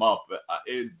look them up.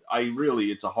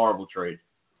 It's a horrible trade.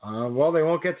 Well, they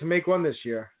won't get to make one this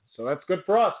year, so that's good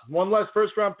for us. One less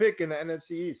first-round pick in the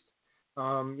NFC East.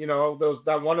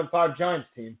 That 1-5 Giants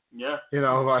team. Yeah.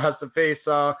 Has to face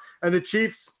and the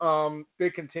Chiefs.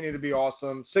 They continue to be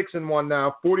awesome. 6-1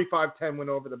 now. 45-10 win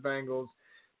over the Bengals.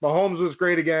 Mahomes was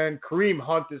great again. Kareem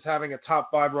Hunt is having a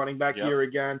top 5 running back year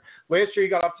again. Last year he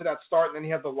got up to that start, and then he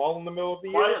had the lull in the middle of the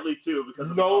year. Quietly too, because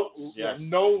of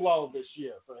no lull this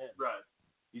year for him. Right.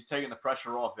 He's taking the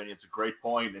pressure off, and it's a great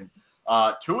point. And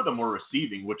 2 of them were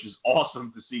receiving, which is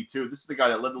awesome to see too. This is the guy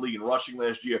that led the league in rushing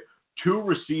last year. 2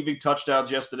 receiving touchdowns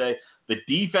yesterday. The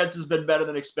defense has been better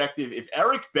than expected. If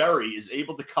Eric Berry is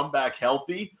able to come back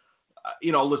healthy,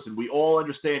 listen, we all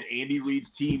understand Andy Reid's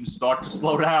teams start to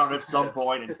slow down at some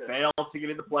point and fail to get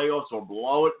in the playoffs or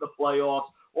blow it in the playoffs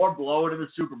or blow it in the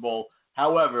Super Bowl.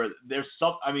 However,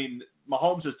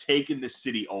 Mahomes has taken this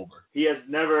city over.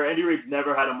 Andy Reid's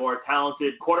never had a more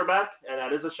talented quarterback, and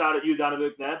that is a shot at you,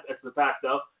 Donovan McNabb. It's the fact,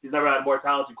 though. He's never had a more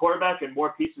talented quarterback and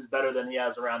more pieces better than he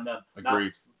has around them.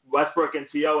 Agreed. Westbrook and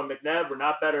T.O. and McNabb were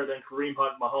not better than Kareem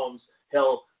Hunt, Mahomes,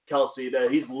 Hill, Kelsey.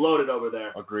 He's loaded over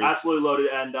there. Agreed. Absolutely loaded.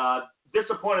 And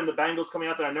disappointing the Bengals coming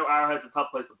out there. I know Arrowhead's a tough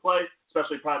place to play,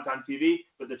 especially primetime TV,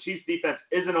 but the Chiefs defense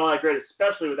isn't all that great,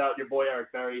 especially without your boy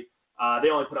Eric Berry. They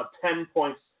only put up 10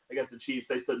 points against the Chiefs.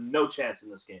 They stood no chance in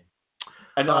this game.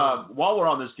 And while we're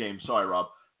on this game, sorry, Rob,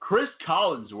 Chris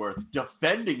Collinsworth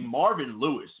defending Marvin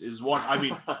Lewis is one. I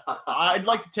mean, I'd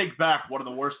like to take back one of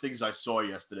the worst things I saw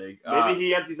yesterday. Maybe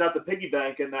he empties out the piggy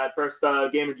bank in that first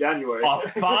game in January.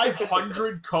 A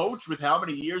 500 coach with how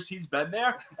many years he's been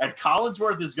there, and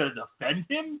Collinsworth is going to defend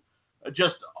him?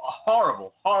 Just a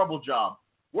horrible, horrible job.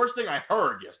 Worst thing I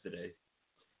heard yesterday.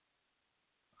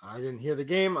 I didn't hear the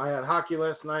game. I had hockey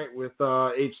last night with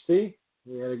HC.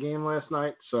 We had a game last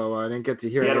night, so I didn't get to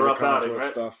hear any of the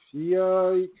Collinsworth stuff.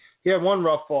 He had one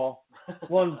rough fall,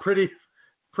 one pretty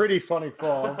funny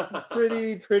fall,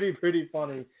 pretty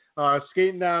funny.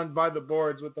 Skating down by the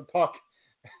boards with the puck,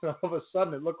 and all of a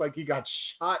sudden it looked like he got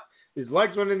shot. His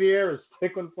legs went in the air, his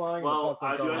stick went flying. Well,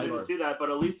 I didn't see that,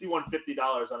 but at least he won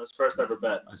 $50 on his first ever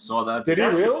bet. I saw that. Did he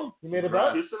really? He made a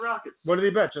bet? Houston Rockets. What did he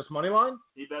bet? Just money line?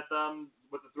 He bet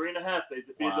with the 3.5. They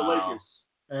defeated the Lakers.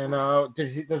 And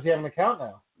does he have an account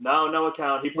now? No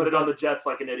account. He put it on the Jets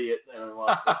like an idiot.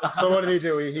 So what did he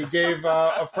do? He gave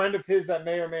a friend of his that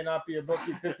may or may not be a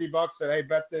bookie $50. Said, "Hey,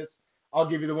 bet this. I'll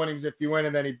give you the winnings if you win."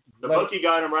 And then the bookie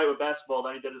got him right with basketball.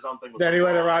 Then he did his own thing. Then he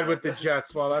let it ride with the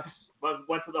Jets. Well, that's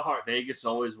went to the heart. Vegas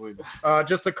always wins.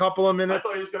 Just a couple of minutes. I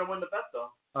thought he was going to win the bet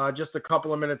though. Just a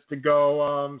couple of minutes to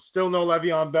go. Still no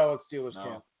Le'Veon Bell at Steelers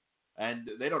camp. And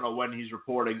they don't know when he's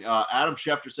reporting. Adam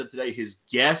Schefter said today his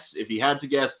guess, if he had to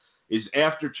guess, is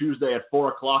after Tuesday at 4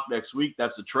 o'clock next week.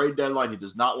 That's the trade deadline. He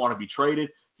does not want to be traded.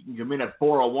 He can come in at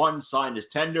 4:01, sign his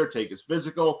tender, take his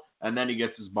physical, and then he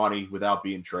gets his money without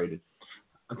being traded.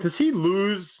 Does he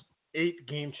lose 8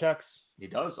 game checks? He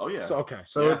does. Oh, yeah.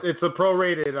 So it's a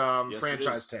prorated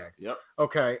franchise tag. Yep.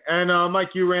 Okay. And,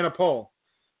 Mike, you ran a poll.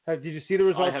 Did you see the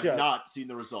results yet? I have not seen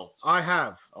the results. I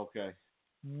have. Okay.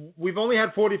 We've only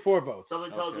had 44 votes.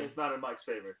 Something tells me it's not in Mike's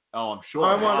favor. Oh, I'm sure.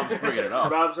 Rob's bringing it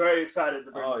up. Rob's very excited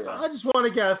to bring it up. I just want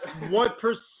to guess what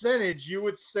percentage you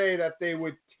would say that they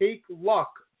would take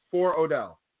Luck for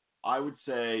Odell. I would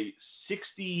say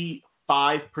 65%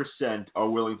 are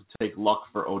willing to take Luck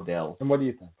for Odell. And what do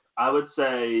you think? I would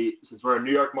say, since we're a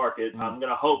New York market, I'm going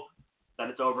to hope that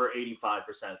it's over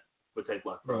 85% would take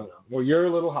Luck for Odell. Well, you're a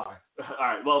little high. All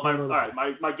right. Well,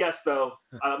 my guess, though,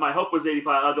 my hope was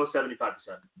 85. I'll go 75%.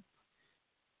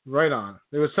 Right on.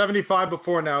 It was 75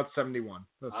 before, now it's 71.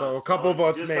 So a couple of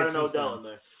votes made. Just got an Odell in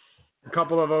there. A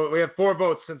couple of votes. We had 4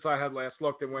 votes since I had last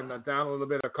looked. It went down a little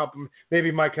bit.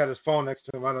 Maybe Mike had his phone next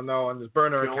to him. I don't know, on his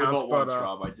burner account. Only vote once,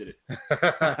 Rob. I did it.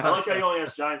 I like how you only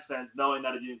asked Giants fans, knowing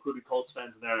that if you included Colts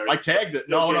fans in there. I tagged it.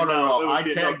 No. I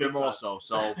tagged them also.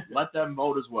 So let them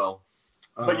vote as well.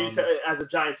 But you said, as a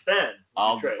Giants fan,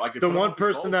 the one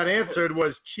person that answered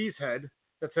was Cheesehead,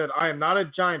 that said, "I am not a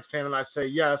Giants fan," and I say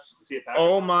yes.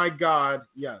 Oh my God,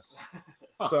 yes.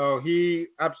 So he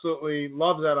absolutely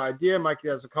loves that idea. Mikey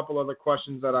has a couple other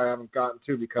questions that I haven't gotten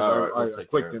to because I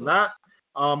clicked in that.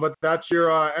 But that's your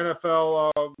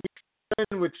NFL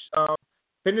weekend, which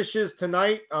finishes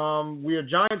tonight. We are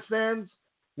Giants fans.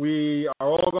 We are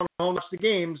all going to home watch the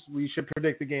games. We should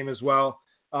predict the game as well.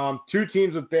 2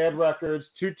 teams with bad records.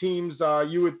 2 teams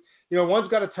one's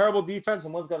got a terrible defense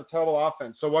and one's got a terrible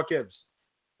offense. So what gives?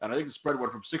 And I think the spread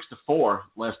went from 6-4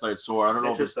 last night. So I don't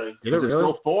know if it's really?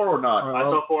 still 4 or not. I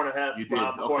saw 4.5. You did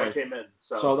before I came in.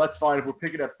 So that's fine. If we're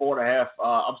picking at 4.5,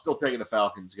 I'm still taking the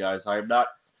Falcons, guys. I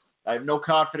have no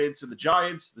confidence in the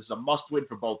Giants. This is a must-win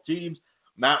for both teams.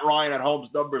 Matt Ryan at home's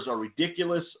numbers are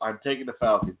ridiculous. I'm taking the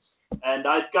Falcons. And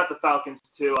I got the Falcons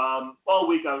too. All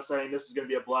week I was saying this is going to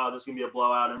be a blowout. This is going to be a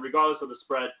blowout. And regardless of the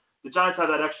spread, the Giants have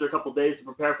that extra couple days to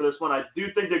prepare for this one. I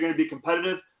do think they're going to be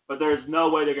competitive, but there is no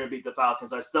way they're going to beat the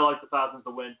Falcons. I still like the Falcons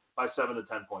to win by 7 to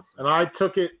 10 points. And I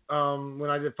took it when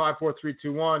I did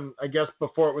 5-4-3-2-1. I guess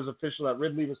before it was official that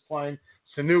Ridley was playing,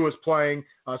 Sanu was playing.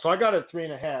 So I got it at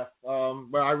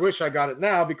 3.5. But I wish I got it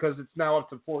now because it's now up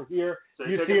to 4 here. So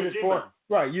you see it at 4.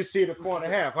 Right, you see it at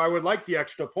 4.5. I would like the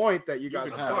extra point that you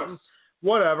guys have.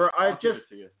 Whatever. I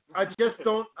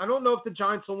don't know if the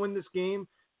Giants will win this game,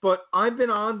 but I've been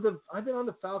on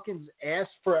the Falcons' ass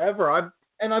forever.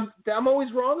 I'm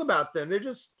always wrong about them. They're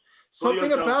just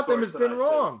something about them has been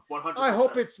wrong. 100%. I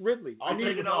hope it's Ridley. I'll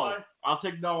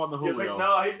take no on the Julio.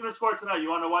 No, he's going to score tonight. You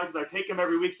want to know why? Because I take him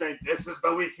every week saying, this is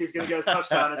the week he's going to get a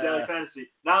touchdown in daily fantasy.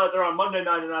 Now that they're on Monday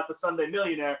night and not the Sunday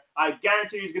Millionaire, I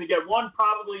guarantee he's going to get 1,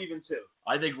 probably even 2.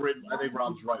 I think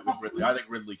Rob's right with Ridley. I think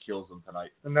Ridley kills him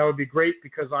tonight. And that would be great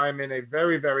because I'm in a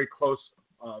very, very close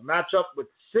matchup with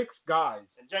 6 guys.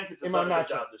 And Jenkins has in my done a good matchup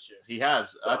job this year. He has.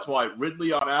 That's why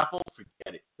Ridley on Apple,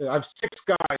 forget it. I have 6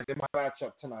 guys in my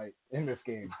matchup tonight in this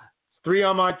game. 3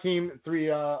 on my team, 3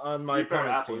 on my To be fair,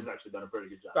 opponent's Apple's team. actually done a pretty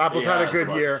good job. Apple's had a good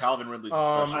year. Calvin Ridley's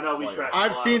I know we player. tracked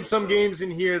I've a lot seen of some it, games in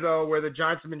here, though, where the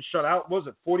Giants have been shut out. Was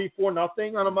it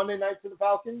 44-0 on a Monday night to the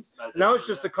Falcons? I think And that was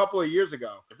so, just a couple of years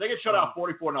ago. If they get shut out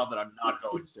 44-0, I'm not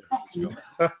going to San Francisco.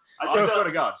 I I swear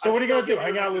to God. So what are you gonna do? It's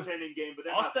Hang out with? entertaining game, but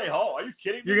they're I'll not- stay home. Are you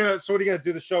kidding me? So what are you gonna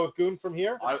do? The show with Goon from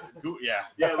here? Yeah.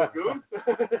 Yeah, Lagoon.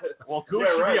 Well, Goose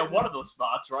Yeah, should right. be at one of those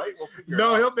spots, right? We'll figure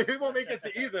No, it out. he won't make it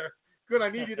to either. Good, I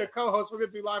need you to co-host. We're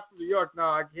gonna do live from New York. No,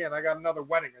 I can't. I got another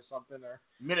wedding or something there.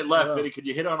 Minute left, Yeah. Vinny. Could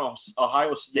you hit on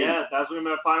Ohio State? Yeah, that's going to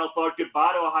be my final thought.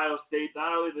 Goodbye to Ohio State.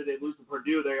 Not only did they lose to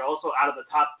Purdue, they're also out of the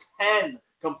top 10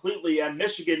 completely. And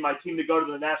Michigan, my team to go to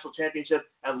the national championship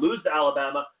and lose to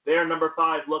Alabama, they are number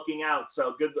 5 looking out.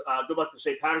 So good luck to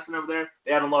Shea Patterson over there.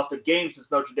 They haven't lost a game since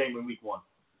Notre Dame in week 1.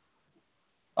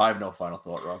 I have no final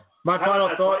thought, Rob. My final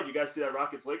That's thought. right. You guys see that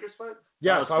Rockets-Lakers fight?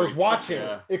 Yes, That was I was pretty watching.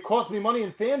 fun, yeah. It cost me money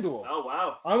in FanDuel. Oh,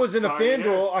 wow. I was in a Sorry to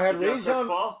hear. FanDuel. I had Did you have Chris Rajon.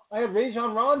 Paul? I had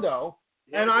Rajon Rondo,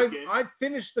 Yeah, and good game. I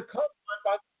finished the cut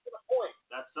by a point.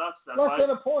 That sucks. That's Less fine. than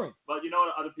a point. But you know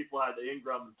what? Other people had the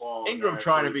Ingram and Paul. Ingram there,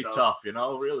 trying to too, be so tough,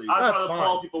 really. I That's thought the fine.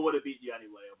 Paul people would have beat you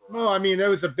anyway. Overall. No, I mean it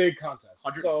was a big contest.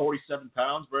 147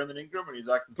 pounds, Brandon Ingram, and he's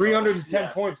acting. 310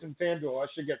 Yeah. points in FanDuel. I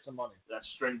should get some money. That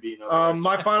string being over.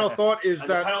 My final thought is and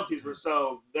the that penalties were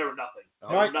they were nothing. They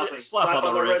Mike- were nothing. Slap Slap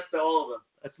on the wrist. to all of them.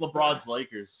 That's LeBron's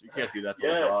Lakers. You can't do that to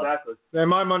Yeah, LeBron. exactly. in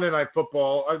my Monday Night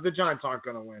Football, the Giants aren't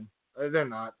going to win. They're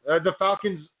not. The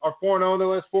Falcons are 4-0 in the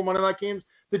last 4 Monday Night games.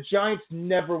 The Giants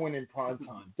never win in prime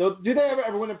time. Do they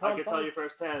ever win in I prime can time? tell you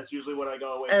firsthand. It's usually what I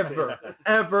go away. Ever, to.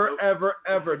 ever, Nope.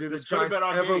 ever do the This could have Giants been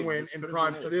our ever game. win This in could have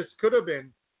prime been time? it. This could have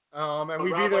been. And But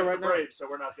we'd Rob be there likes right the now. Braves, so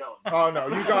we're not going. Oh no,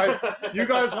 you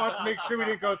guys want to make sure we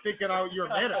didn't go thinking you're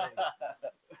mad at me.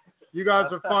 You guys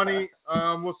are funny.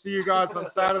 We'll see you guys on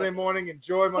Saturday morning.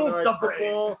 Enjoy Monday Night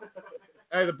Football.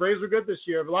 Hey, the Braves were good this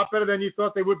year. A lot better than you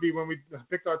thought they would be when we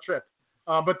picked our trip.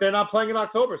 But they're not playing in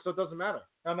October, so it doesn't matter.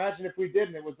 Now imagine if we did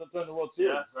and it was during the World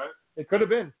Series. Yeah, right. It could have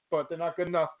been, but they're not good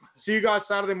enough. See you guys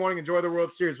Saturday morning. Enjoy the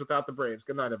World Series without the Braves.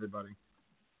 Good night, everybody.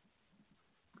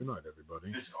 Good night,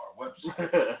 everybody. Visit our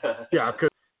website. Yeah, 'cause